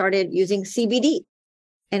just started using CBD.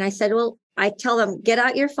 And I said, well, I tell them, get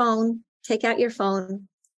out your phone, take out your phone,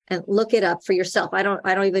 and look it up for yourself. I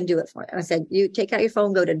don't even do it for you. I said, you take out your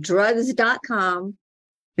phone, go to drugs.com,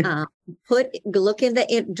 look in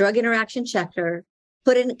the drug interaction checker,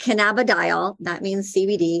 put in cannabidiol, that means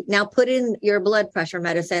CBD. Now put in your blood pressure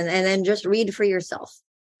medicine, and then just read for yourself.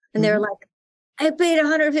 And they're like, I paid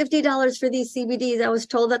 $150 for these CBDs. I was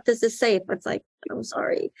told that this is safe. It's like, I'm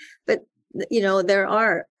sorry. But, there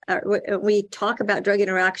are, we talk about drug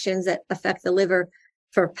interactions that affect the liver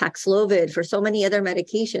for Paxlovid, for so many other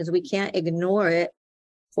medications. We can't ignore it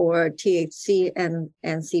for THC and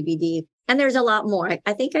CBD. And there's a lot more.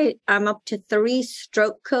 I think I'm up to 3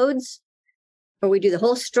 stroke codes where we do the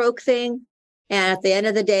whole stroke thing. And at the end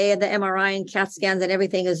of the day, the MRI and CAT scans and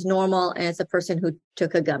everything is normal. And it's a person who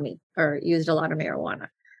took a gummy or used a lot of marijuana.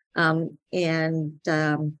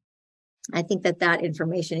 I think that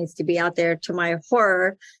information needs to be out there. To my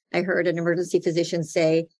horror, I heard an emergency physician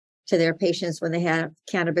say to their patients when they have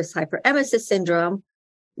cannabis hyperemesis syndrome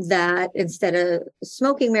that instead of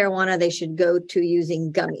smoking marijuana, they should go to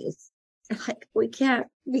using gummies. Like, we can't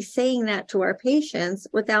be saying that to our patients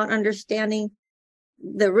without understanding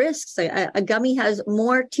the risks. A gummy has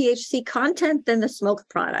more THC content than the smoke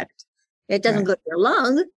product. It doesn't go to your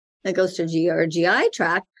lung. It goes to your GI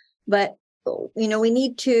tract. But, we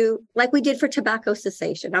need to, like we did for tobacco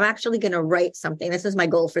cessation. I'm actually going to write something. This is my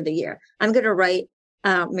goal for the year. I'm going to write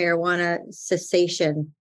marijuana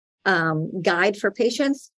cessation guide for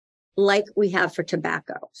patients like we have for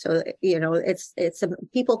tobacco. So, it's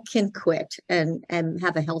people can quit and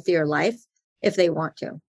have a healthier life if they want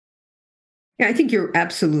to. Yeah, I think you're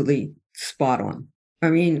absolutely spot on. I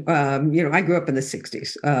mean, I grew up in the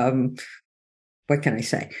 60s. What can I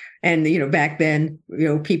say? And, back then,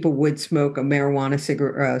 people would smoke a marijuana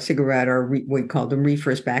cigarette, or we called them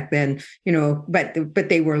reefers back then, but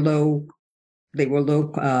they were low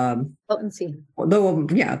potency, low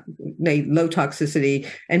toxicity.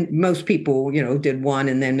 And most people, did one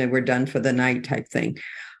and then they were done for the night type thing.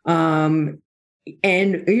 And,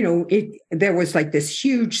 there was like this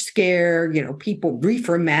huge scare, people,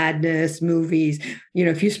 reefer madness movies,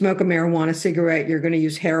 if you smoke a marijuana cigarette, you're going to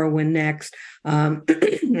use heroin next.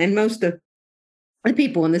 And most of the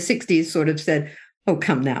people in the 60s sort of said, oh,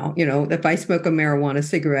 come now, if I smoke a marijuana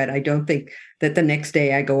cigarette, I don't think that the next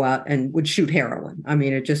day I go out and would shoot heroin. I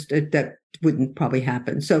mean, that wouldn't probably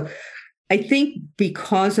happen. So I think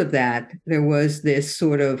because of that, there was this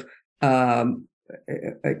sort of,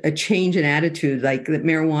 a change in attitude, like that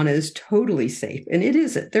marijuana is totally safe. And it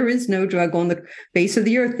isn't. There is no drug on the face of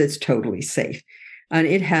the earth that's totally safe. And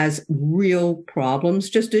it has real problems,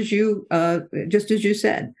 just as you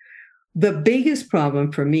said. The biggest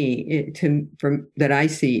problem for me that I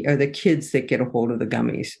see are the kids that get a hold of the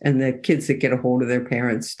gummies and the kids that get a hold of their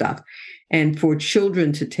parents' stuff. And for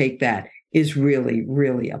children to take that is really,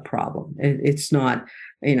 really a problem. It's not,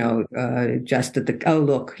 just at the, oh,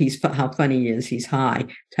 look, how funny he is, he's high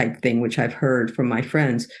type thing, which I've heard from my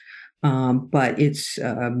friends. But it's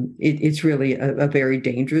really a very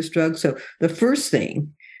dangerous drug. So the first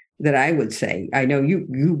thing that I would say, I know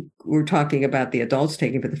you were talking about the adults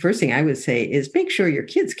taking, but the first thing I would say is make sure your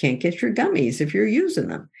kids can't get your gummies if you're using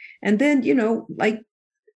them. And then,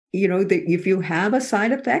 if you have a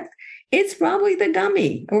side effect, it's probably the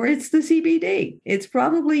gummy or it's the CBD. It's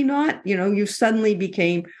probably not, you suddenly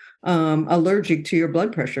became allergic to your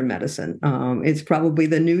blood pressure medicine. It's probably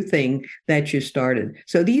the new thing that you started.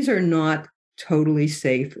 So these are not totally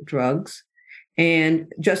safe drugs.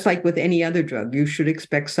 And just like with any other drug, you should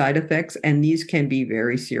expect side effects, and these can be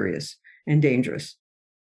very serious and dangerous.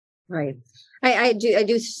 Right. I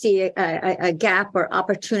do see a gap or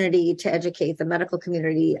opportunity to educate the medical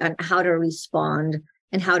community on how to respond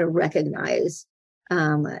and how to recognize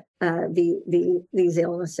these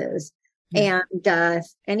illnesses. And if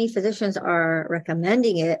any physicians are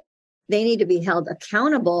recommending it, they need to be held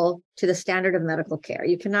accountable to the standard of medical care.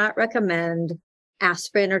 You cannot recommend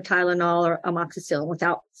aspirin or Tylenol or amoxicillin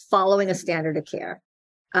without following a standard of care.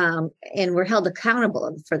 And we're held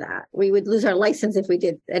accountable for that. We would lose our license if we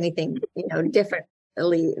did anything,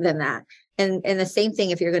 differently than that. And the same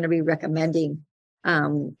thing if you're going to be recommending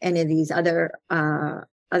any of these other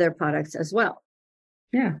products as well.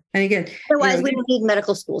 Yeah. And again, otherwise we don't need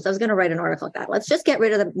medical schools. I was going to write an article like that. Let's just get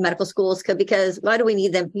rid of the medical schools because why do we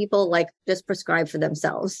need them? People just prescribe for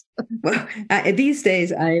themselves. Well, these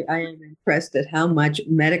days I am impressed at how much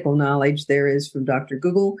medical knowledge there is from Dr.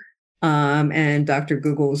 Google. And Dr.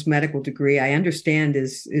 Google's medical degree, I understand,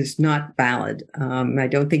 is not valid. I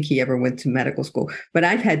don't think he ever went to medical school. But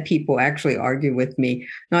I've had people actually argue with me,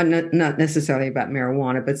 not necessarily about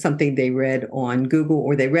marijuana, but something they read on Google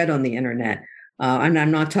or they read on the internet. And I'm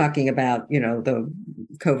not talking about, the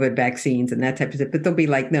COVID vaccines and that type of stuff, but they'll be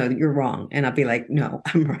like, no, you're wrong. And I'll be like, no,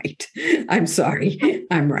 I'm right. I'm sorry.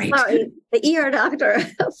 I'm right. Well, the ER doctor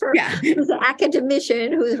Yeah. who's an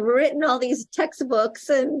academician who's written all these textbooks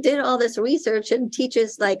and did all this research and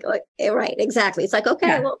teaches like, right, exactly. It's like, okay,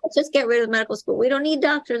 Yeah. well, let's just get rid of medical school. We don't need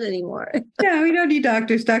doctors anymore. Yeah, we don't need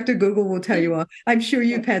doctors. Dr. Google will tell you all. I'm sure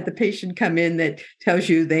you've had the patient come in that tells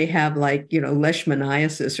you they have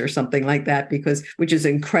leishmaniasis or something like that, which is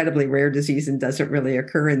an incredibly rare disease and doesn't really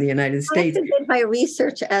occur in the United States. I did my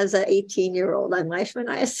research as an 18-year-old on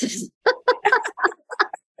leishmaniasis.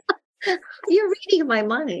 You're reading my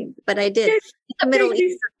mind, but I did. It's a Middle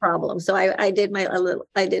Eastern problem, so I did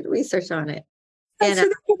research on it. And so they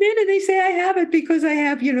come in and they say, I have it because I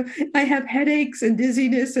have headaches and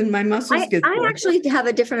dizziness and my muscles get sore. I actually have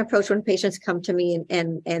a different approach when patients come to me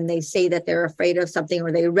and they say that they're afraid of something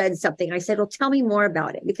or they read something. I said, well, tell me more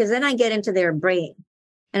about it, because then I get into their brain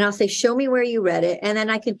and I'll say, show me where you read it. And then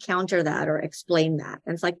I could counter that or explain that.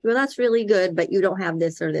 And it's like, well, that's really good, but you don't have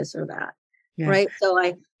this or this or that. Yeah. Right. So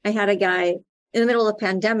I had a guy in the middle of the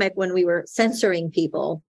pandemic when we were censoring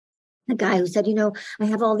people, a guy who said, I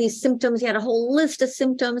have all these symptoms. He had a whole list of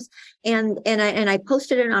symptoms and I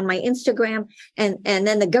posted it on my Instagram and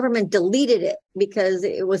then the government deleted it because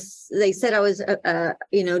they said I was,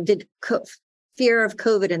 fear of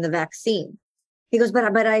COVID and the vaccine. He goes,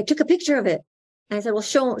 but I took a picture of it. And I said, well,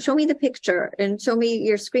 show me the picture and show me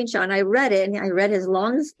your screenshot. And I read it and I read his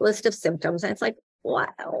long list of symptoms. And it's like, wow,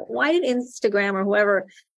 why did Instagram or whoever,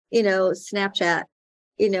 Snapchat,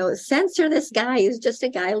 censor this guy? He's just a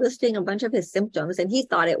guy listing a bunch of his symptoms and he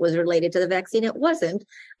thought it was related to the vaccine. It wasn't,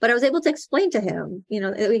 but I was able to explain to him,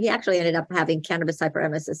 he actually ended up having cannabis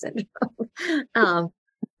hyperemesis syndrome.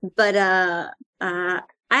 But I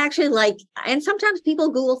actually and sometimes people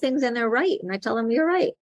Google things and they're right. And I tell them, you're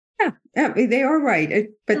right. Yeah, they are right.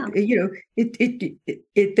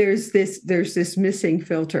 There's this missing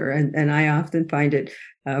filter. And I often find it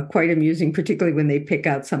quite amusing, particularly when they pick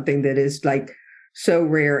out something that is like so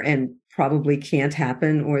rare and probably can't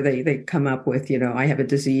happen, or they come up with, I have a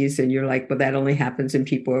disease and you're like, well, that only happens in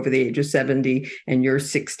people over the age of 70 and you're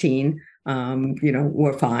 16.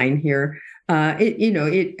 We're fine here.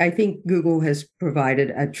 I think Google has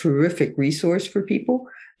provided a terrific resource for people.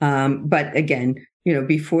 But again,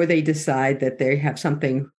 before they decide that they have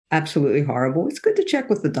something absolutely horrible, it's good to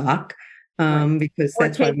check with the doc because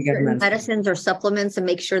that's why we get medicines or supplements and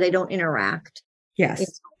make sure they don't interact.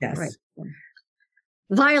 Yes. Yes. Right.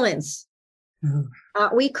 Violence.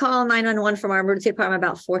 We call 911 from our emergency department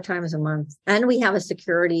about 4 times a month, and we have a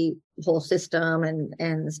security whole system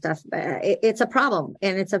and stuff. It's a problem,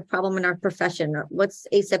 and it's a problem in our profession. What's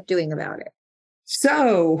ACEP doing about it?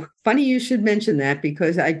 So funny you should mention that,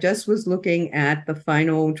 because I just was looking at the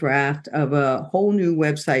final draft of a whole new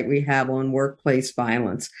website we have on workplace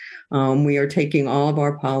violence. We are taking all of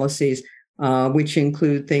our policies, which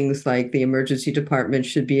include things like the emergency department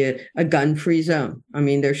should be a gun-free zone. I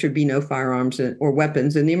mean, there should be no firearms or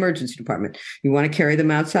weapons in the emergency department. You want to carry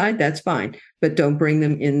them outside, that's fine, but don't bring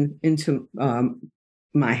them into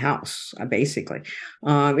my house, basically.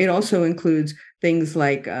 It also includes things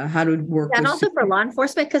like how to work. And also for law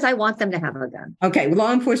enforcement, because I want them to have a gun. Okay,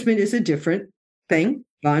 law enforcement is a different thing.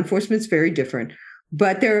 Law enforcement is very different,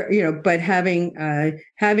 but but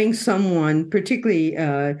having someone, particularly,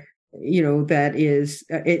 that is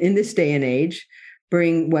in this day and age,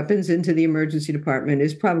 bring weapons into the emergency department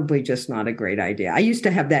is probably just not a great idea. I used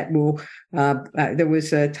to have that rule. There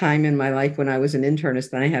was a time in my life when I was an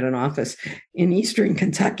internist and I had an office in Eastern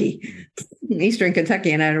Kentucky,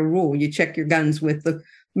 and I had a rule: you check your guns with the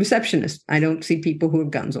receptionist. I don't see people who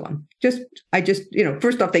have guns on. I just,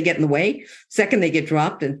 first off, they get in the way. Second, they get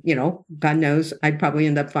dropped, and God knows I'd probably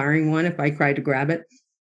end up firing one if I tried to grab it.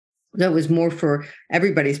 That was more for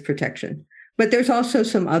everybody's protection. But there's also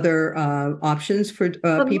some other options for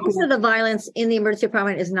people. Most of the violence in the emergency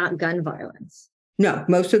department is not gun violence. No,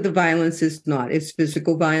 most of the violence is not. It's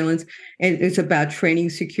physical violence, and it's about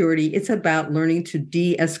training security. It's about learning to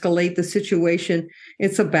de-escalate the situation.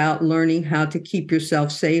 It's about learning how to keep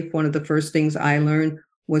yourself safe. One of the first things I learned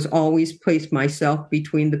was always place myself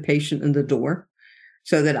between the patient and the door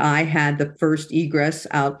so that I had the first egress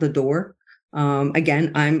out the door.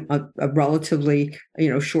 Again, I'm a relatively,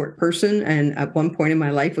 short person, and at one point in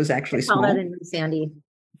my life was actually small. That in Sandy.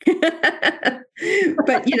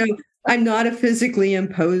 But I'm not a physically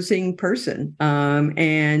imposing person,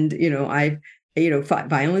 and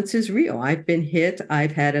violence is real. I've been hit.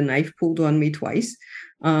 I've had a knife pulled on me twice,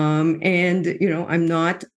 and I'm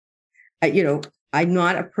not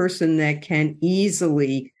a person that can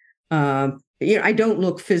easily. I don't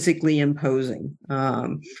look physically imposing.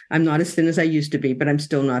 I'm not as thin as I used to be, but I'm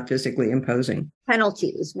still not physically imposing.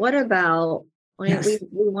 Penalties. What about We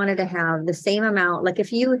wanted to have the same amount. Like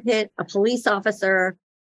if you hit a police officer,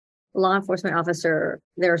 law enforcement officer,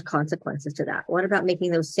 there's consequences to that. What about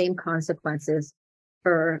making those same consequences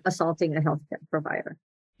for assaulting a healthcare provider?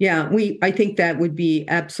 Yeah, I think that would be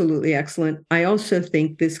absolutely excellent. I also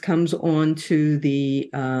think this comes on to the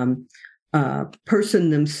person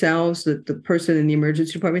themselves, the person in the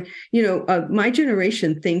emergency department. My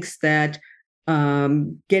generation thinks that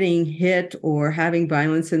getting hit or having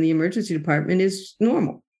violence in the emergency department is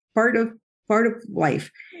normal, part of life.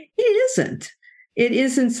 It isn't. It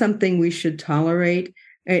isn't something we should tolerate.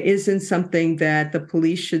 It isn't something that the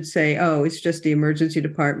police should say, "Oh, it's just the emergency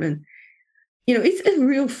department." It's a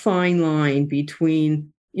real fine line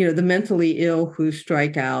between, the mentally ill who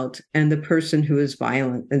strike out and the person who is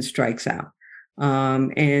violent and strikes out.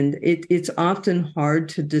 And it's often hard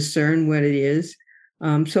to discern what it is.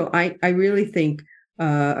 So I really think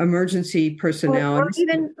emergency personnel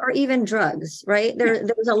or even drugs, right?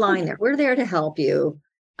 There's a line there. We're there to help you,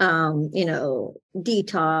 detox,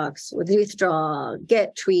 withdraw,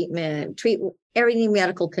 get treat every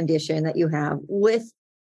medical condition that you have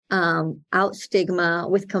without stigma,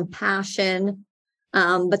 with compassion.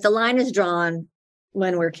 But the line is drawn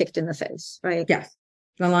when we're kicked in the face, right? Yes.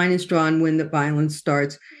 The line is drawn when the violence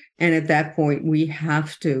starts. And at that point, we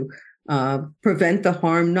have to prevent the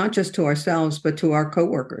harm, not just to ourselves, but to our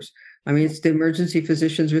coworkers. I mean, it's the emergency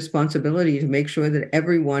physician's responsibility to make sure that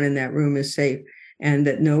everyone in that room is safe and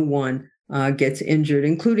that no one gets injured,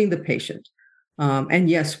 including the patient. And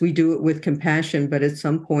yes, we do it with compassion, but at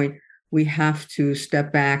some point, we have to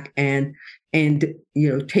step back and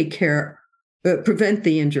take care, prevent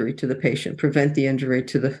the injury to the patient, prevent the injury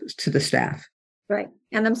to the staff, right,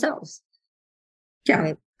 and themselves. Yeah.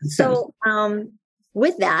 Right. So,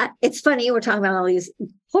 with that, it's funny we're talking about all these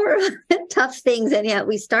horrible, tough things, and yet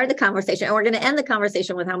we started the conversation, and we're going to end the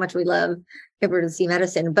conversation with how much we love emergency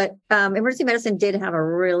medicine. But emergency medicine did have a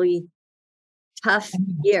really tough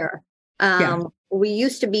year. We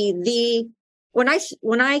used to be when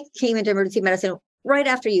I came into emergency medicine, right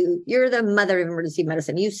after you're the mother of emergency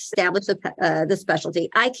medicine. You established the specialty.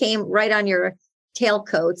 I came right on your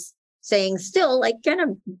tailcoats saying still like kind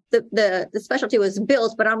of the specialty was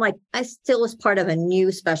built, but I'm like, I still was part of a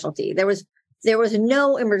new specialty. There was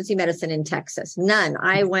no emergency medicine in Texas. None.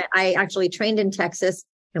 I actually trained in Texas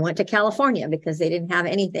and went to California because they didn't have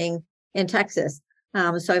anything in Texas.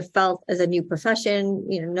 So I felt as a new profession,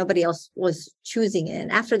 nobody else was choosing it.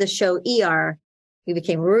 And after the show ER, we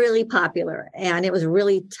became really popular and it was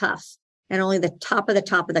really tough. And only the top of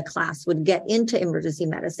the class would get into emergency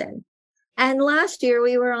medicine. And last year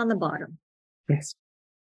we were on the bottom. Yes.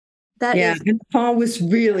 And the fall was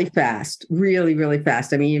really fast, really, really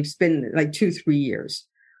fast. I mean, it's been like 2-3 years.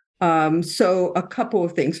 So a couple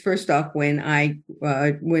of things. First off, when I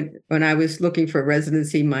was looking for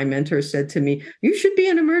residency, my mentor said to me, "You should be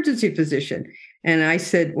an emergency physician." And I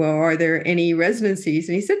said, "Well, are there any residencies?"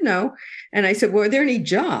 And he said, "No." And I said, "Well, are there any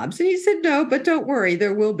jobs?" And he said, "No, but don't worry,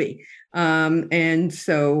 there will be." And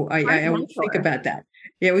so I always think about that.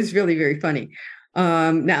 It was really very funny.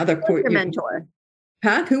 Now the Who's your mentor?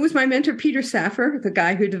 Who was my mentor? Peter Saffer, the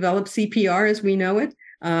guy who developed CPR as we know it.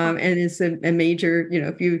 And it's a major,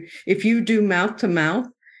 if you do mouth to mouth,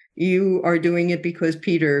 you are doing it because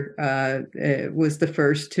Peter was the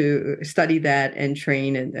first to study that and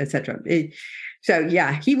train and et cetera. So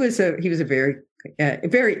yeah, he was a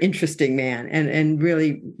very interesting man and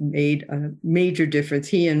really made a major difference.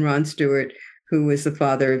 He and Ron Stewart, who was the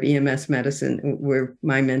father of EMS medicine, were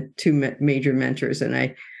my two major mentors.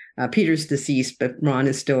 And Peter's deceased, but Ron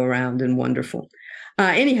is still around and wonderful.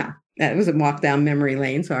 Anyhow, that was a walk down memory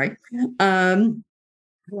lane. Sorry. Love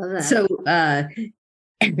that. So I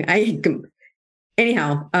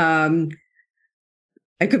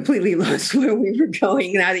completely lost where we were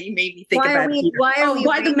going now that you made me think about it.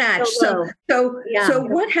 Why the match? So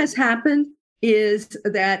what has happened is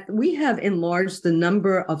that we have enlarged the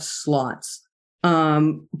number of slots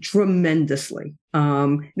tremendously.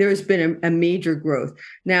 There has been a major growth.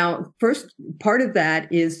 Now, first part of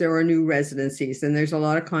that is there are new residencies, and there's a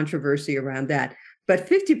lot of controversy around that. But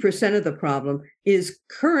 50% of the problem is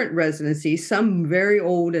current residencies, some very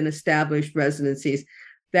old and established residencies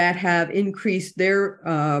that have increased their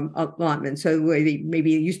allotment. So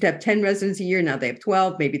maybe used to have 10 residents a year, now they have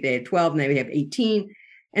 12, maybe they had 12, now they have 18.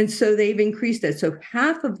 And so they've increased it. So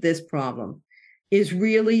half of this problem is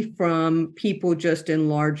really from people just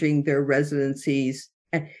enlarging their residencies.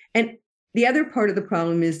 And the other part of the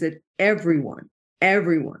problem is that everyone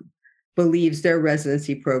believes their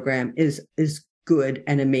residency program is good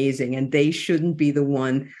and amazing, and they shouldn't be the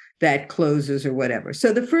one that closes or whatever.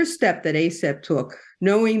 So the first step that ACEP took,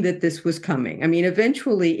 knowing that this was coming, I mean,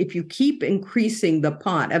 eventually, if you keep increasing the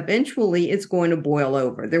pot, eventually it's going to boil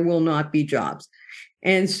over. There will not be jobs.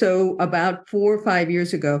 And so about 4 or 5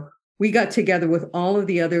 years ago, we got together with all of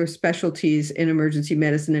the other specialties in emergency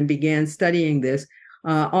medicine and began studying this.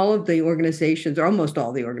 All of the organizations, or almost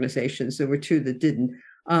all the organizations, there were 2 that didn't,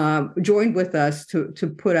 joined with us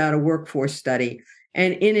to put out a workforce study.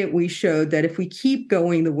 And in it, we showed that if we keep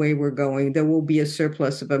going the way we're going, there will be a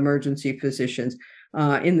surplus of emergency physicians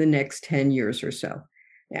in the next 10 years or so.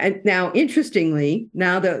 And now, interestingly,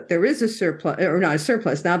 now that there is a surplus, or not a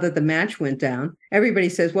surplus, now that the match went down, everybody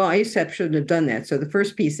says, well, ACEP shouldn't have done that. So the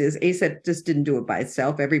first piece is ACEP just didn't do it by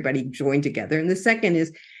itself. Everybody joined together. And the second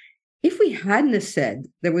is, if we hadn't have said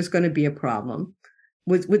there was going to be a problem,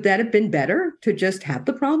 would that have been better to just have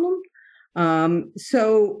the problem?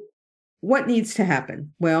 So what needs to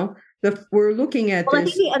happen? Well, we're looking at Well,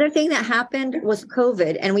 this. I think the other thing that happened was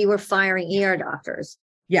COVID, and we were firing ER doctors.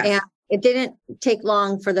 Yes. And it didn't take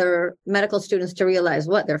long for the medical students to realize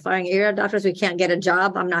what they're firing ER doctors. We can't get a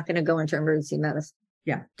job. I'm not going to go into emergency medicine.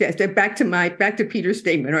 Yeah. Back to Peter's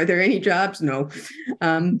statement. Are there any jobs? No.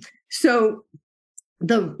 So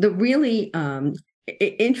the really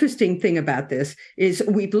interesting thing about this is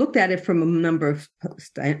we've looked at it from a number of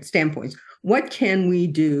standpoints. What can we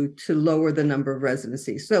do to lower the number of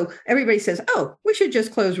residencies? So everybody says, oh, we should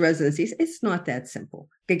just close residencies. It's not that simple.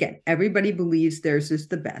 Again, everybody believes theirs is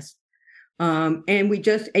the best. And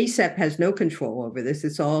ACEP has no control over this.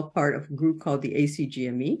 It's all part of a group called the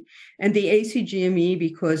ACGME. And the ACGME,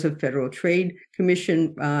 because of Federal Trade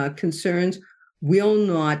Commission concerns, will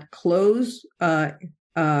not close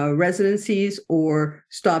residencies or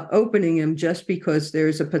stop opening them just because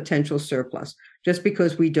there's a potential surplus, just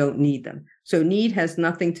because we don't need them. So need has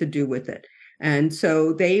nothing to do with it. And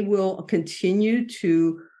so they will continue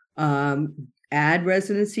to add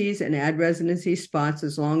residencies and add residency spots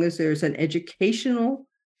as long as there's an educational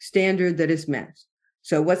standard that is met.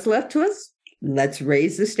 So what's left to us? Let's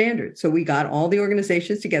raise the standard. So we got all the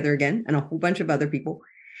organizations together again and a whole bunch of other people.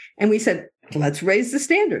 And we said, let's raise the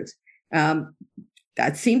standards.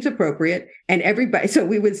 That seems appropriate. And everybody, so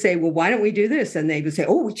we would say, well, why don't we do this? And they would say,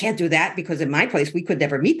 oh, we can't do that because in my place, we could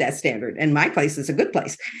never meet that standard. And my place is a good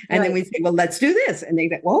place. And then we'd say, well, let's do this. And they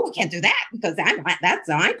go, well, we can't do that because that's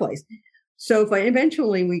my place. So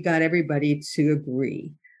eventually we got everybody to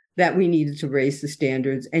agree that we needed to raise the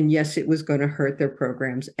standards. And yes, it was going to hurt their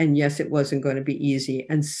programs. And yes, it wasn't going to be easy.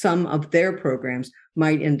 And some of their programs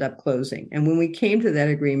might end up closing. And when we came to that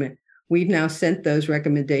agreement, we've now sent those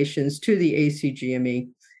recommendations to the ACGME,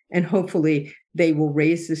 and hopefully they will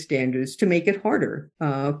raise the standards to make it harder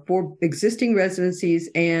for existing residencies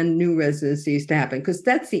and new residencies to happen, because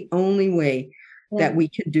that's the only way that we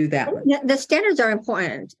can do that. The standards are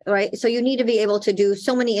important, right? So you need to be able to do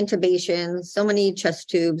so many intubations, so many chest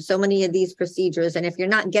tubes, so many of these procedures. And if you're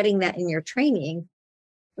not getting that in your training,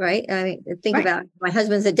 right? I mean, think about my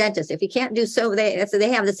husband's a dentist. If you can't do they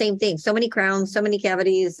have the same thing. So many crowns, so many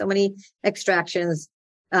cavities, so many extractions.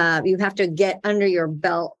 You have to get under your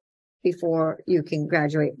belt before you can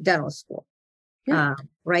graduate dental school. Yeah.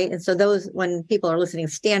 Right. And so when people are listening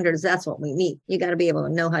standards, that's what we need. You got to be able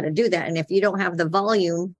to know how to do that. And if you don't have the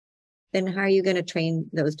volume, then how are you going to train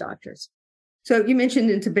those doctors? So you mentioned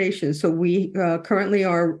intubation. So we currently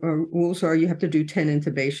our rules are you have to do 10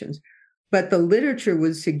 intubations. But the literature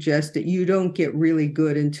would suggest that you don't get really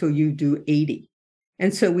good until you do 80.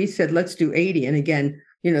 And so we said, let's do 80. And again,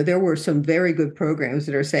 there were some very good programs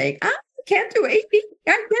that are saying, I can't do 80.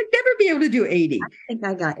 I'd never be able to do 80. I think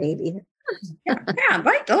I got 80. yeah,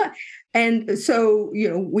 right. And so,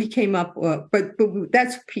 we came up, but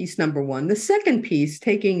that's piece number one. The second piece,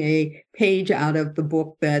 taking a page out of the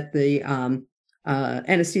book that the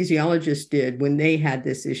anesthesiologist did when they had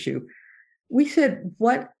this issue, we said,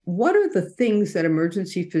 what are the things that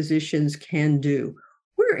emergency physicians can do?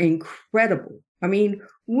 We're incredible. I mean,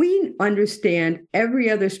 we understand every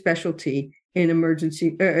other specialty in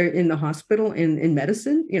emergency, in the hospital, in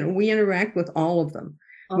medicine. We interact with all of them.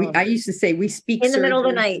 I used to say we speak in the middle of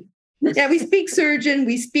the night. Yeah, we speak surgeon,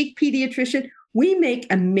 we speak pediatrician. We make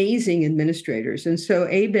amazing administrators. And so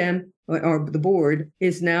ABEM, or the board,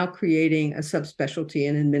 is now creating a subspecialty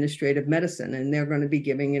in administrative medicine. And they're going to be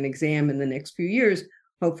giving an exam in the next few years,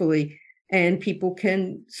 hopefully, and people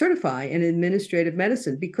can certify in administrative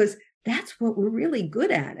medicine because that's what we're really good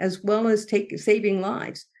at, as well as saving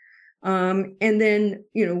lives. And then,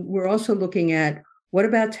 we're also looking at what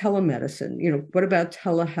about telemedicine? What about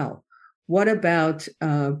telehealth? What about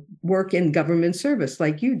work in government service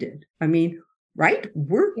like you did? I mean, right?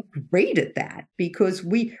 We're great at that because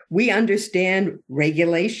we understand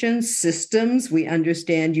regulations, systems. We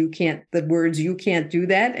understand the words you can't do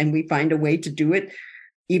that, and we find a way to do it.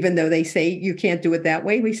 Even though they say you can't do it that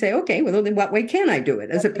way, we say, okay, well, then what way can I do it?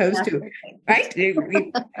 As opposed to, right?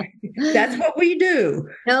 That's what we do.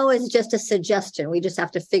 No, it's just a suggestion. We just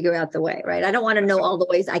have to figure out the way, right? I don't want to know all the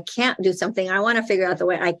ways I can't do something. I want to figure out the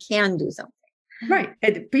way I can do something. Right.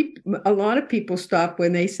 And a lot of people stop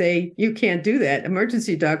when they say, you can't do that.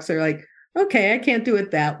 Emergency docs are like, okay, I can't do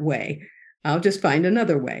it that way. I'll just find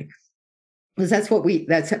another way. Because that's what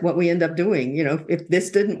we end up doing. If this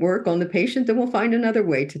didn't work on the patient, then we'll find another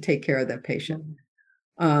way to take care of that patient.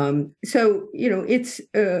 So, it's,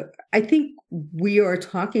 I think we are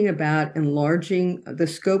talking about enlarging the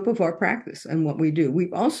scope of our practice and what we do.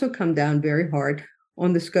 We've also come down very hard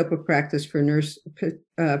on the scope of practice for nurse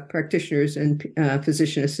practitioners and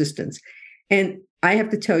physician assistants. And I have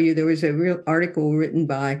to tell you, there was a real article written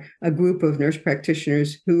by a group of nurse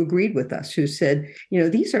practitioners who agreed with us, who said,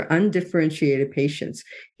 these are undifferentiated patients.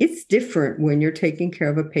 It's different when you're taking care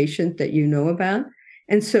of a patient that you know about.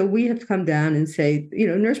 And so we have to come down and say,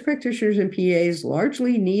 nurse practitioners and PAs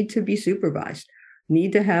largely need to be supervised,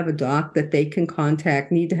 need to have a doc that they can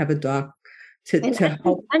contact, need to have a doc to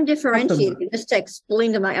help. Undifferentiated, just to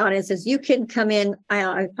explain to my audiences, you can come in,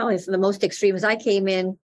 I probably for the most extreme is I came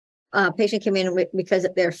in, patient came in because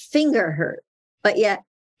their finger hurt, but yet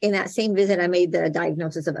in that same visit, I made the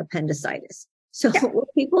diagnosis of appendicitis. So what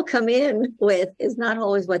people come in with is not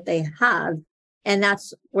always what they have. And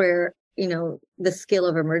that's where, the skill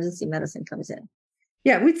of emergency medicine comes in.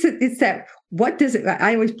 Yeah, it's that,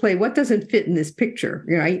 I always play, what doesn't fit in this picture,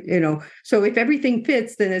 right? So if everything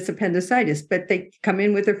fits, then it's appendicitis, but they come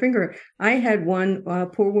in with their finger. I had one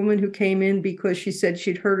poor woman who came in because she said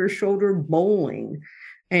she'd hurt her shoulder bowling,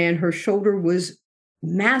 and her shoulder was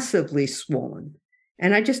massively swollen.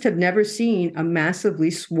 And I just have never seen a massively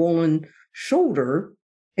swollen shoulder,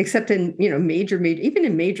 except in, major, even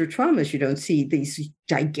in major traumas, you don't see these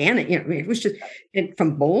gigantic, it was just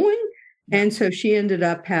from bowling. And so she ended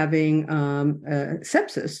up having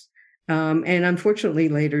sepsis, and unfortunately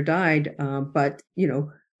later died, but,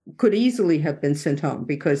 could easily have been sent home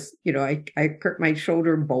because, I hurt my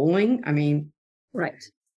shoulder bowling. I mean, Right.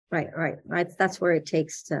 That's where it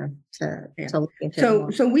takes to look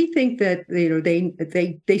into. So we think that,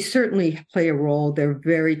 they certainly play a role. They're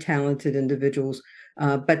very talented individuals,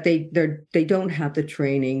 but they don't have the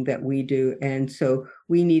training that we do. And so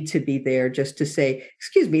we need to be there just to say,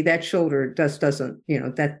 excuse me, that shoulder doesn't,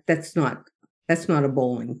 that's not a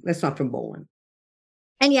bowling. That's not from bowling.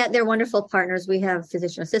 And yet they're wonderful partners. We have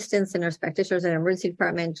physician assistants and nurse practitioners in emergency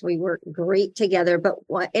department. We work great together, but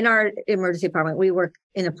in our emergency department, we work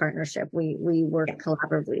in a partnership. We work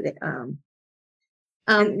collaboratively. The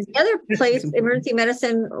other place emergency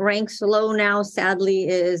medicine ranks low now, sadly,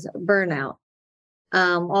 is burnout.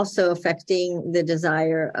 Also affecting the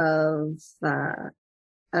desire of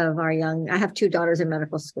our young. I have 2 daughters in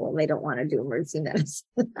medical school. They don't want to do emergency medicine.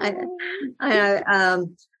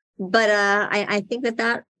 But I think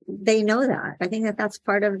that they know that. I think that that's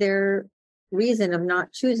part of their reason of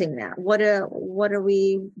not choosing that. What are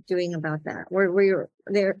we doing about that? We're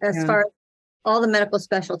there as far as all the medical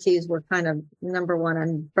specialties. We're kind of number one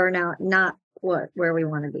on burnout, not where we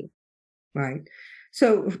want to be. Right.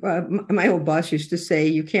 So my old boss used to say,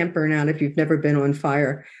 you can't burn out if you've never been on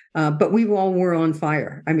fire. But we all were on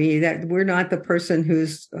fire. I mean, that we're not the person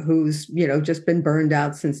who's just been burned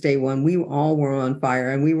out since day one. We all were on fire,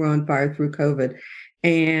 and we were on fire through COVID,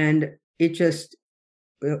 and it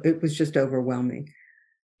was just overwhelming.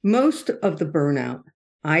 Most of the burnout,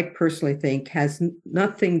 I personally think, has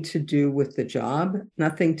nothing to do with the job,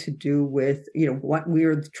 nothing to do with what we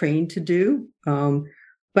are trained to do,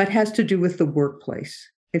 but has to do with the workplace.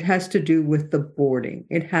 It has to do with the boarding.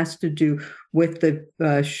 It has to do with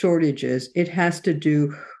the shortages. It has to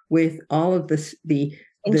do with all of this. The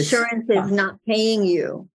insurance is not paying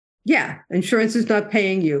you. Yeah, insurance is not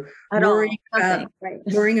paying you. At worrying all. About, right.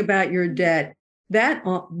 Worrying about your debt. That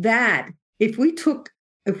if we took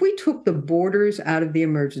the boarders out of the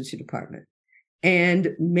emergency department and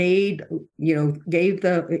gave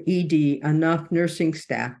the ED enough nursing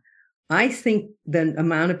staff, I think the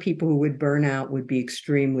amount of people who would burn out would be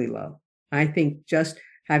extremely low. I think just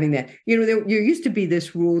having that, there used to be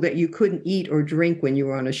this rule that you couldn't eat or drink when you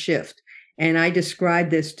were on a shift. And I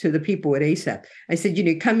described this to the people at ASAP. I said,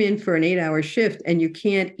 come in for an 8-hour shift and you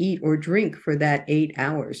can't eat or drink for that 8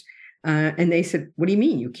 hours. And they said, what do you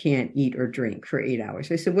mean you can't eat or drink for 8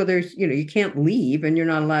 hours? I said, well, there's, you can't leave and you're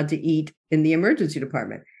not allowed to eat in the emergency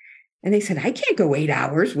department. And they said, I can't go 8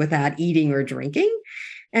 hours without eating or drinking.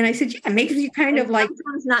 And I said, yeah, it makes you kind of like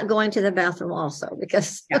sometimes not going to the bathroom also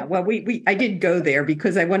because yeah, well, I did go there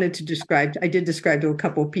because I wanted to describe to a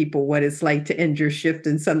couple of people what it's like to end your shift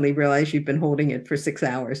and suddenly realize you've been holding it for 6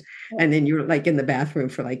 hours. And then you're like in the bathroom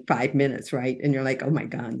for like 5 minutes, right? And you're like, oh my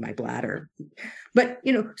God, my bladder. But,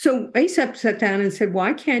 so ASAP sat down and said,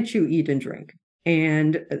 why can't you eat and drink?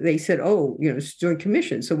 And they said, oh, it's Joint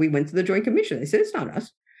Commission. So we went to the Joint Commission. They said, it's not us.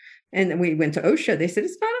 And then we went to OSHA. They said,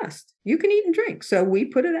 it's not us. You can eat and drink. So we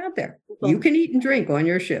put it out there. You can eat and drink on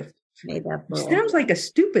your shift. Made that sounds like a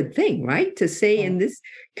stupid thing, right? To say in this,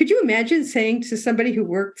 could you imagine saying to somebody who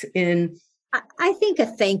worked in? I think a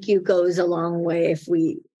thank you goes a long way if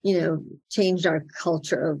we, changed our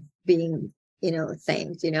culture of being,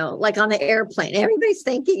 thanked, like on the airplane, everybody's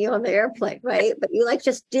thanking you on the airplane, right? But you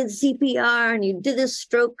just did CPR and you did this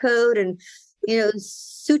stroke code and,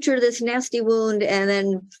 suture this nasty wound and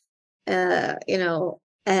then,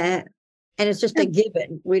 and it's just a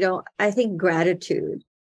given. I think gratitude,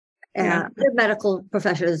 the medical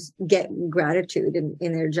professionals get gratitude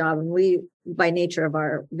in their job. And we, by nature of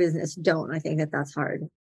our business, don't. I think that's hard.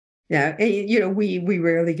 Yeah. And, we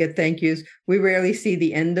rarely get thank yous. We rarely see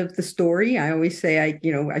the end of the story. I always say,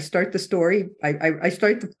 I start the story.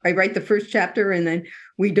 I write the first chapter and then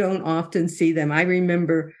we don't often see them. I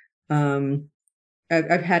remember,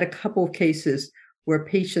 I've had a couple of cases where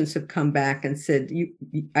patients have come back and said,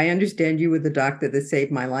 I understand you were the doctor that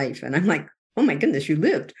saved my life. And I'm like, oh my goodness, you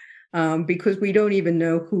lived. Because we don't even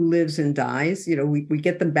know who lives and dies. We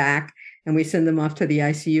get them back and we send them off to the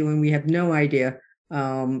ICU and we have no idea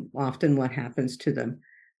often what happens to them.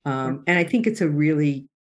 And I think it's a really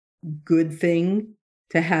good thing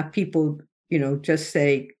to have people, just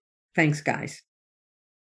say, thanks, guys.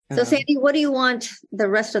 So Sandy, what do you want the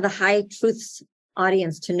rest of the High Truths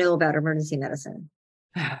audience to know about emergency medicine?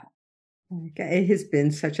 It has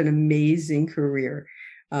been such an amazing career.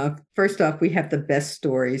 First off, we have the best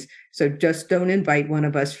stories. So just don't invite one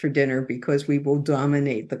of us for dinner because we will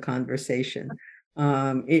dominate the conversation.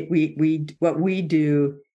 What we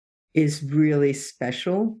do is really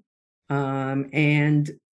special.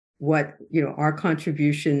 And what, our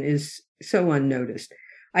contribution is so unnoticed.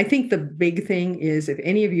 I think the big thing is if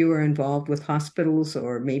any of you are involved with hospitals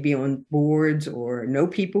or maybe on boards or know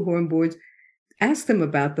people who are on boards, ask them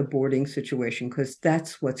about the boarding situation because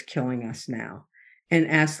that's what's killing us now. And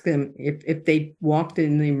ask them if they walked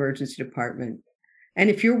in the emergency department. And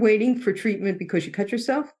if you're waiting for treatment because you cut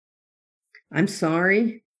yourself, I'm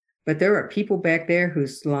sorry, but there are people back there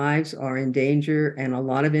whose lives are in danger and a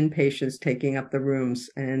lot of inpatients taking up the rooms.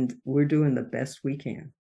 And we're doing the best we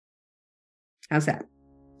can. How's that?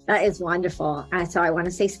 That is wonderful. So I want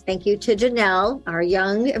to say thank you to Janelle, our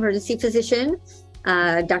young emergency physician,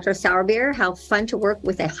 Dr. Sauerbier. How fun to work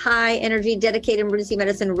with a high energy, dedicated emergency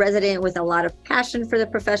medicine resident with a lot of passion for the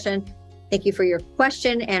profession. Thank you for your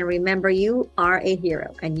question. And remember, you are a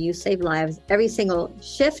hero and you save lives every single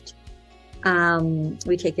shift.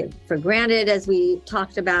 We take it for granted, as we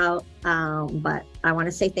talked about, but I want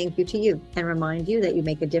to say thank you to you and remind you that you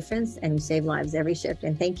make a difference and you save lives every shift.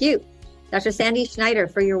 And thank you, Dr. Sandy Schneider,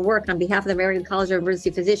 for your work on behalf of the American College of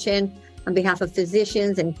Emergency Physicians, on behalf of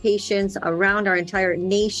physicians and patients around our entire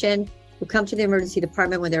nation who come to the emergency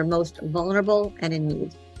department when they're most vulnerable and in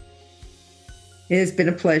need. It has been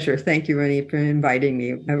a pleasure. Thank you, Rennie, for inviting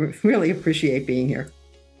me. I really appreciate being here.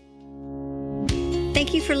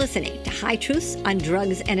 Thank you for listening to High Truths on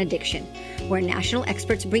Drugs and Addiction, where national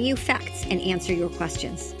experts bring you facts and answer your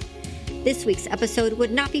questions. This week's episode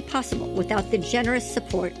would not be possible without the generous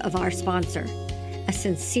support of our sponsor. A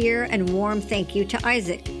sincere and warm thank you to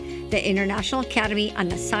ISAAC, the International Academy on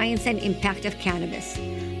the Science and Impact of Cannabis,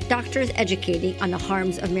 doctors educating on the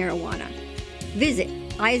harms of marijuana. Visit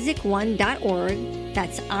ISAAC1.org,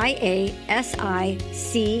 that's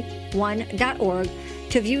IASIC1.org,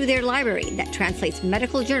 to view their library that translates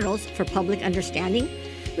medical journals for public understanding,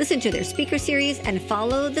 listen to their speaker series, and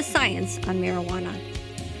follow the science on marijuana.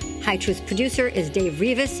 High Truth producer is Dave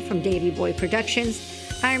Rivas from Davey Boy Productions.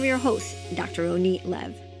 I am your host, Dr. Oneet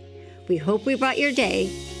Lev. We hope we brought your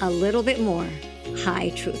day a little bit more High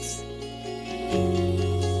Truths.